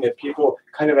something that people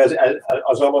kind of as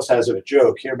almost as a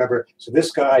joke. Here, remember, so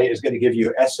this guy is going to give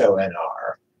you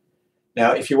SONR.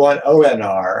 Now, if you want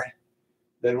ONR,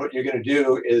 then what you're going to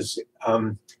do is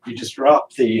you just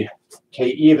drop the K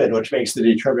even, which makes the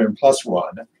determinant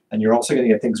 +1, and you're also going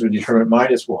to get things with determinant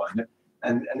 -1,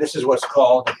 and this is what's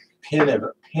called pin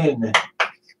of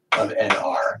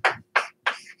NR,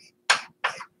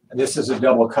 and this is a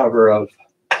double cover of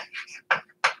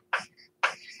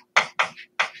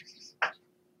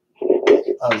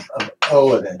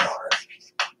O of NR.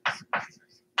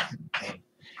 Okay.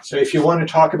 So if you want to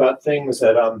talk about things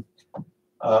that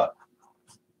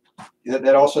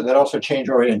that also change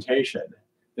orientation,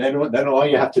 then all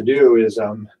you have to do is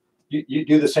you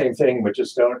do the same thing, but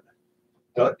just don't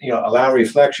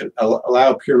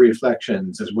allow pure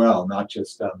reflections as well, not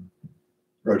just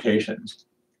rotations,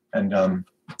 and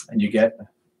you get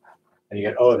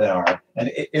O of NR,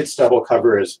 and its double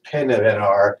cover is pin of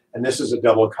NR, and this is a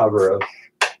double cover of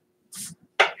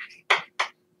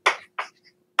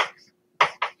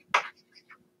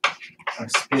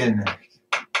spin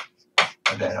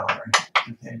of NR.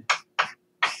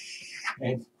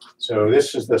 Okay. So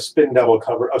this is the spin double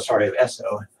cover. Oh, sorry, of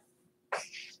SO.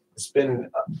 The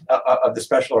spin of the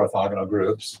special orthogonal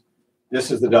groups.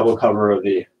 This is the double cover of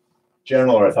the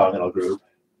general orthogonal group,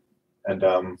 and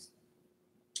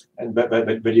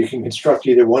but you can construct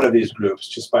either one of these groups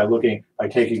just by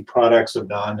taking products of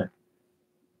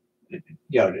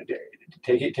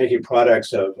taking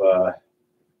products of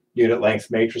unit length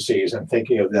matrices and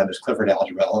thinking of them as Clifford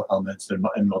algebra elements and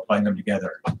multiplying them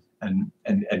together. And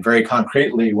very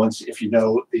concretely, if you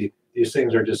know these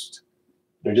things are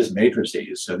they're just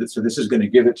matrices. So this is going to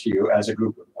give it to you as a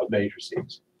group of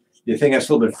matrices. The thing that's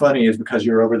a little bit funny is because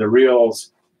you're over the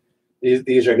reals,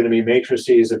 these are going to be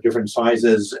matrices of different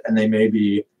sizes, and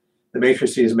the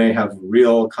matrices may have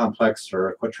real, complex,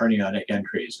 or quaternionic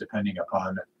entries depending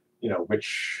upon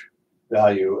which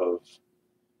value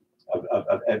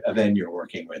of n you're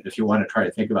working with, if you want to try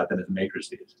to think about them as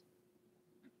matrices.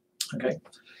 Okay,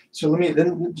 so let me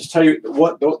then just tell you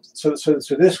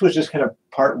so this was just kind of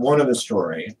part one of the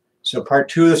story. So part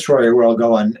two of the story, where I'll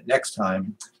go on next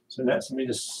time. So let me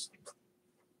just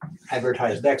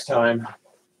advertise next time.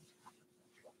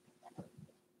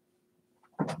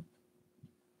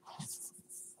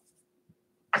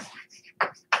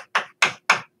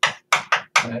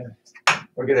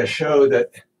 We're going to show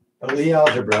that the Lie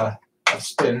algebra of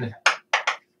spin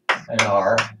and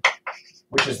R,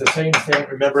 which is the same thing.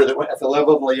 Remember that at the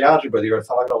level of Lie algebra, the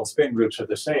orthogonal spin groups are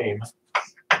the same.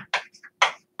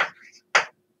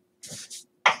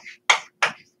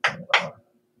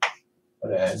 But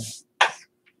then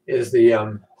is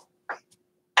the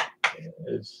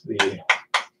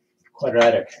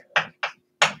quadratic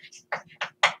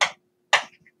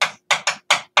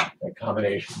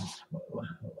combinations.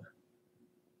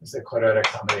 Is the quadratic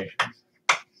combinations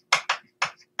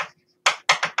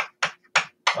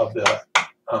of the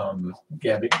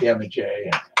gamma j,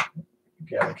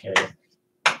 gamma k.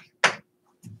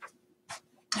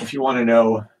 If you want to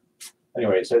know,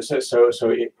 anyway, so if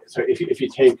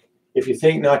you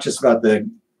think not just about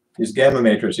these gamma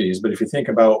matrices, but if you think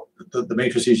about the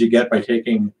matrices you get by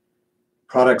taking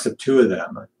products of two of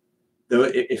them, though,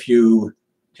 if you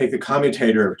take the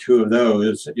commutator of two of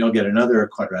those, you'll get another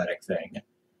quadratic thing.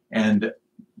 And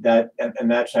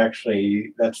that's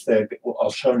actually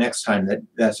I'll show next time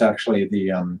that's actually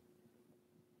the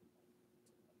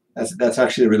that's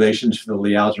actually the relations for the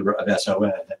Lie algebra of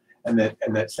SON. And the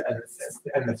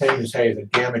thing to say is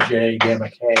that gamma j, gamma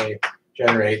k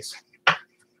generates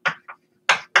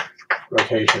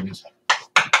rotations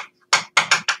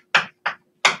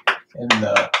in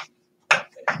the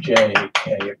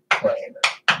j-k plane.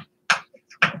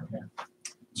 Okay.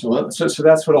 So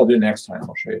that's what I'll do next time.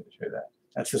 I'll show you that.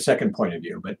 That's the second point of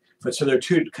view. But so there are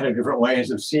two kind of different ways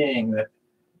of seeing that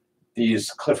these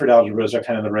Clifford algebras are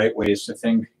kind of the right ways to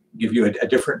think, give you a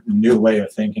different new way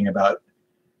of thinking about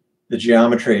the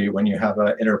geometry when you have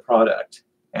an inner product.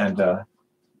 And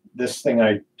this thing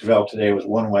I developed today was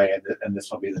one way, and this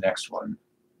will be the next one.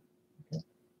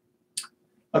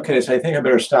 Okay, so I think I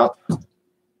better stop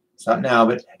now.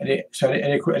 But any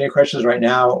questions right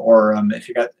now, or if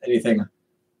you got anything,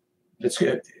 it's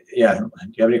good. Yeah. Do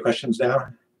you have any questions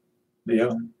now,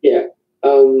 Leo? Yeah.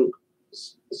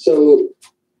 So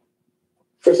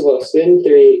first of all, spin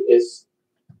 3 is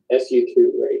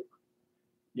SU2, right?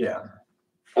 Yeah.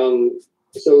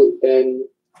 So then,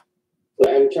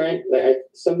 I'm trying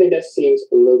something that seems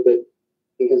a little bit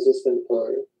inconsistent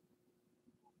or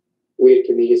weird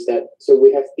to me is that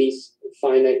we have these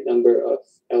finite number of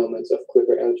elements of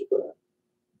Clifford algebra.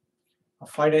 A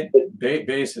finite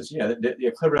basis, yeah.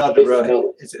 The Clifford algebra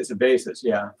is a basis,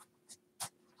 yeah.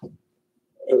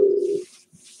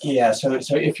 Yeah. So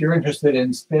if you're interested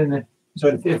in spin, so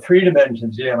in 3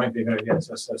 dimensions, yeah, it might be a good idea.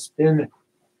 So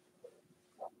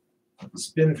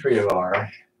spin 3 of R.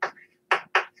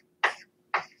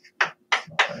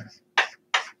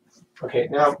 Okay,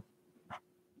 now.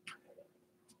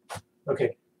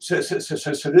 Okay, so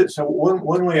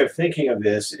one way of thinking of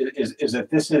this is that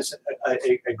this is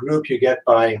a group you can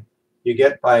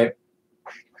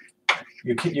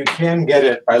get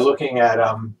it by looking at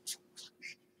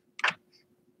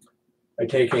by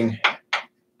taking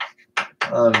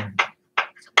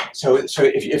so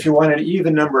if you want an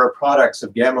even number of products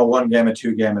of gamma 1, gamma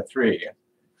 2, gamma 3,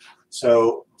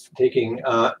 so taking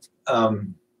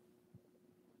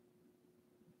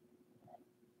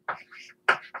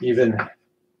even,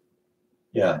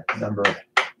 yeah, number.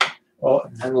 Well,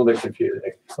 I'm a little bit confused.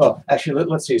 Well, actually,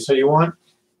 let's see. So you want,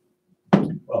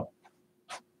 well,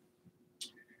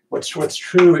 what's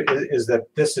true is that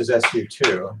this is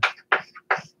SU2,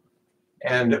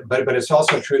 and but it's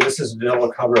also true this is a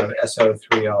double cover of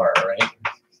SO3R, right?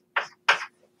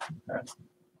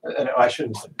 And I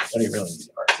shouldn't. Don't even really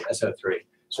need R. SO3.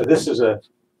 So this is a.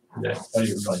 I don't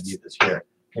even really need this here.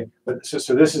 Okay. But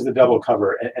so this is the double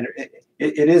cover, and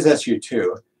it is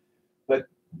SU2, but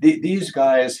these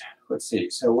guys, let's see.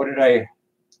 So what did I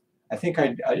think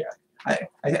I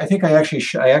think I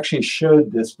actually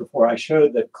showed this before. I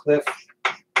showed that cliff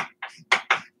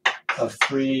of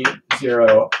 3,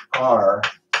 0, R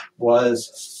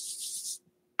was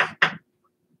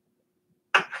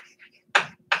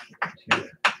 2.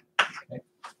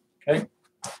 Okay.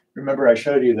 Remember, I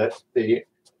showed you that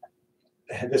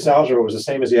this algebra was the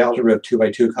same as the algebra of 2 by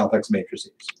 2 complex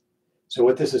matrices. So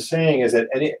what this is saying is that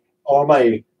all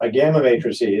my gamma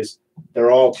matrices,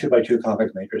 they're all 2 by 2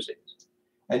 complex matrices.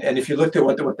 And if you looked at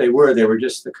what they were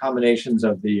just the combinations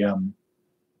of the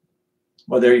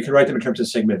well, there you can write them in terms of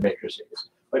sigma matrices,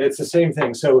 but it's the same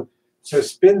thing. So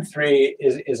spin 3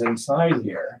 is inside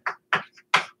here.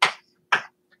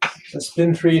 So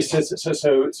spin 3 sits.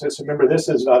 So remember, this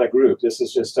is not a group. This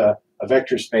is just a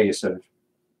vector space of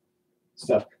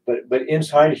stuff. But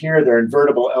inside here, there are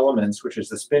invertible elements, which is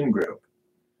the spin group,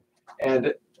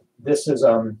 and this is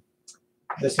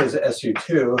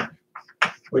SU2,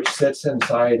 which sits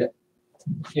inside.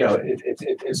 You know,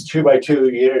 it's 2 by 2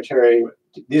 unitary.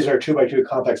 These are 2 by 2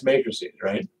 complex matrices,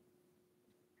 right?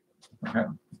 Okay.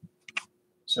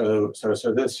 So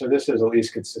this is at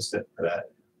least consistent for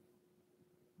that.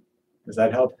 Does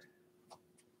that help?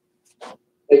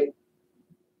 I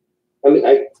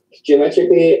mean,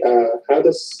 geometrically, how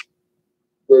does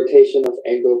rotation of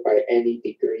angle by any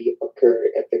degree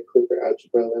occur at the Clifford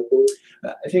algebra level?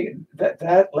 I think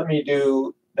that let me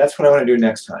do. That's what I want to do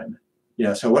next time.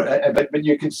 Yeah. So what? But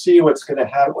you can see what's going to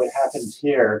happen. What happens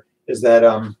here is that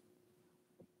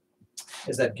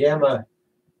gamma.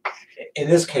 In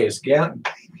this case, gamma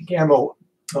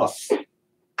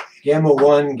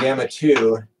 1, gamma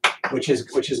 2, which is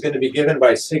going to be given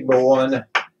by sigma 1,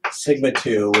 sigma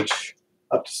 2, which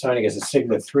up to signing as a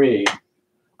sigma 3,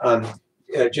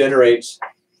 generates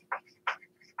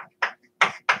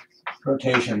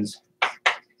rotations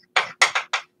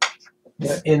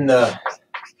in the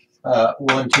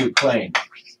 1-2 plane.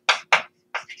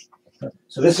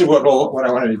 So this is what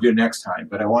I wanted to do next time.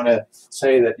 But I want to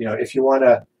say that if you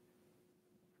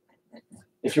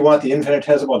want the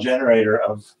infinitesimal generator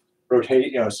of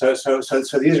rotate, so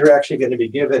these are actually going to be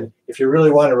given. If you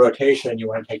really want a rotation, you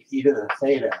want to take e to the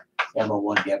theta gamma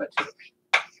 1 gamma 2.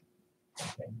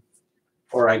 Okay.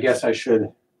 Or I guess I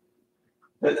should.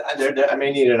 I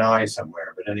may need an I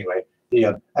somewhere, but anyway,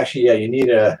 actually, yeah, you need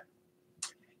a.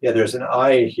 Yeah, there's an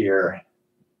I here.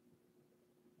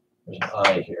 There's an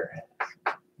I here.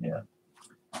 Yeah.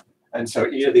 And so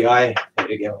e to the I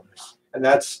theta gamma, and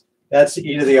that's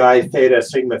e to the I theta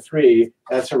sigma 3.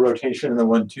 That's a rotation in the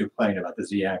 1-2 plane about the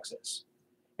z-axis.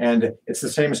 And it's the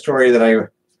same story that I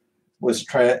was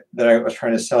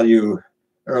trying to sell you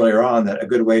earlier on, that a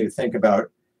good way to think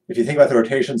about, if you think about the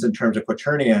rotations in terms of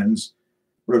quaternions,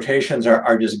 rotations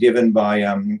are just given by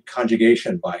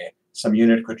conjugation by some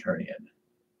unit quaternion.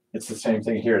 It's the same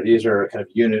thing here. These are kind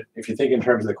of unit, if you think in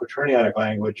terms of the quaternionic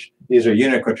language, these are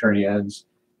unit quaternions,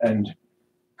 and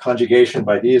conjugation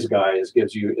by these guys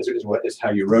gives you is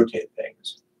how you rotate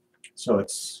things. So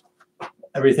it's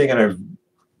everything that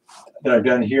I've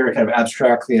done here kind of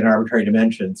abstractly in arbitrary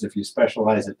dimensions. If you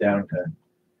specialize it down to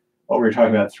what we were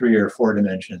talking about, 3 or 4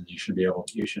 dimensions, you should be able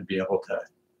to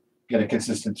get a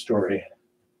consistent story.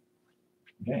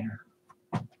 Okay.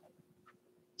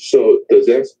 So does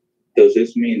this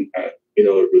mean that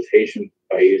rotation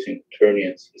by using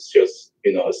quaternions is just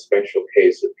a special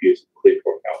case of using Clifford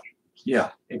algebra?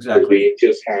 Yeah, exactly. We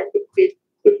just have the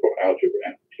Clifford algebra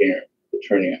and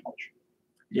quaternion algebra.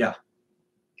 Yeah.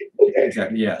 Okay.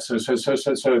 Exactly. Yeah. So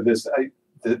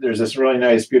there's this really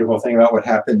nice, beautiful thing about what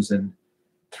happens in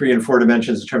 3 and 4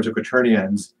 dimensions in terms of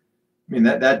quaternions. I mean,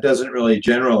 that doesn't really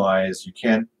generalize. You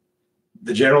can't.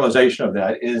 The generalization of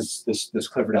that is this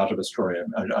Clifford algebra story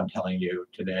I'm telling you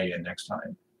today and next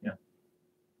time. Yeah.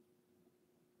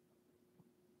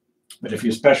 But if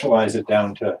you specialize it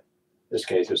down to this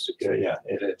case, it's the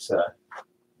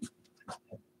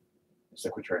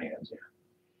quaternions. Yeah.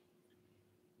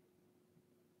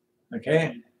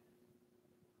 Okay.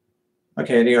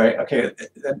 Okay. Anyway. Okay.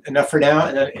 Enough for now.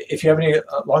 And then if you have any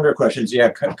longer questions,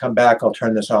 yeah, come back. I'll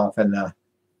turn this off, and I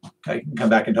can come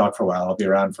back and talk for a while. I'll be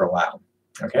around for a while.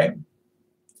 Okay.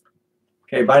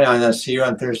 Okay. Bye now, and I'll see you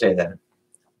on Thursday then.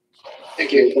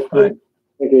 Thank you. Bye.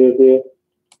 Thank you.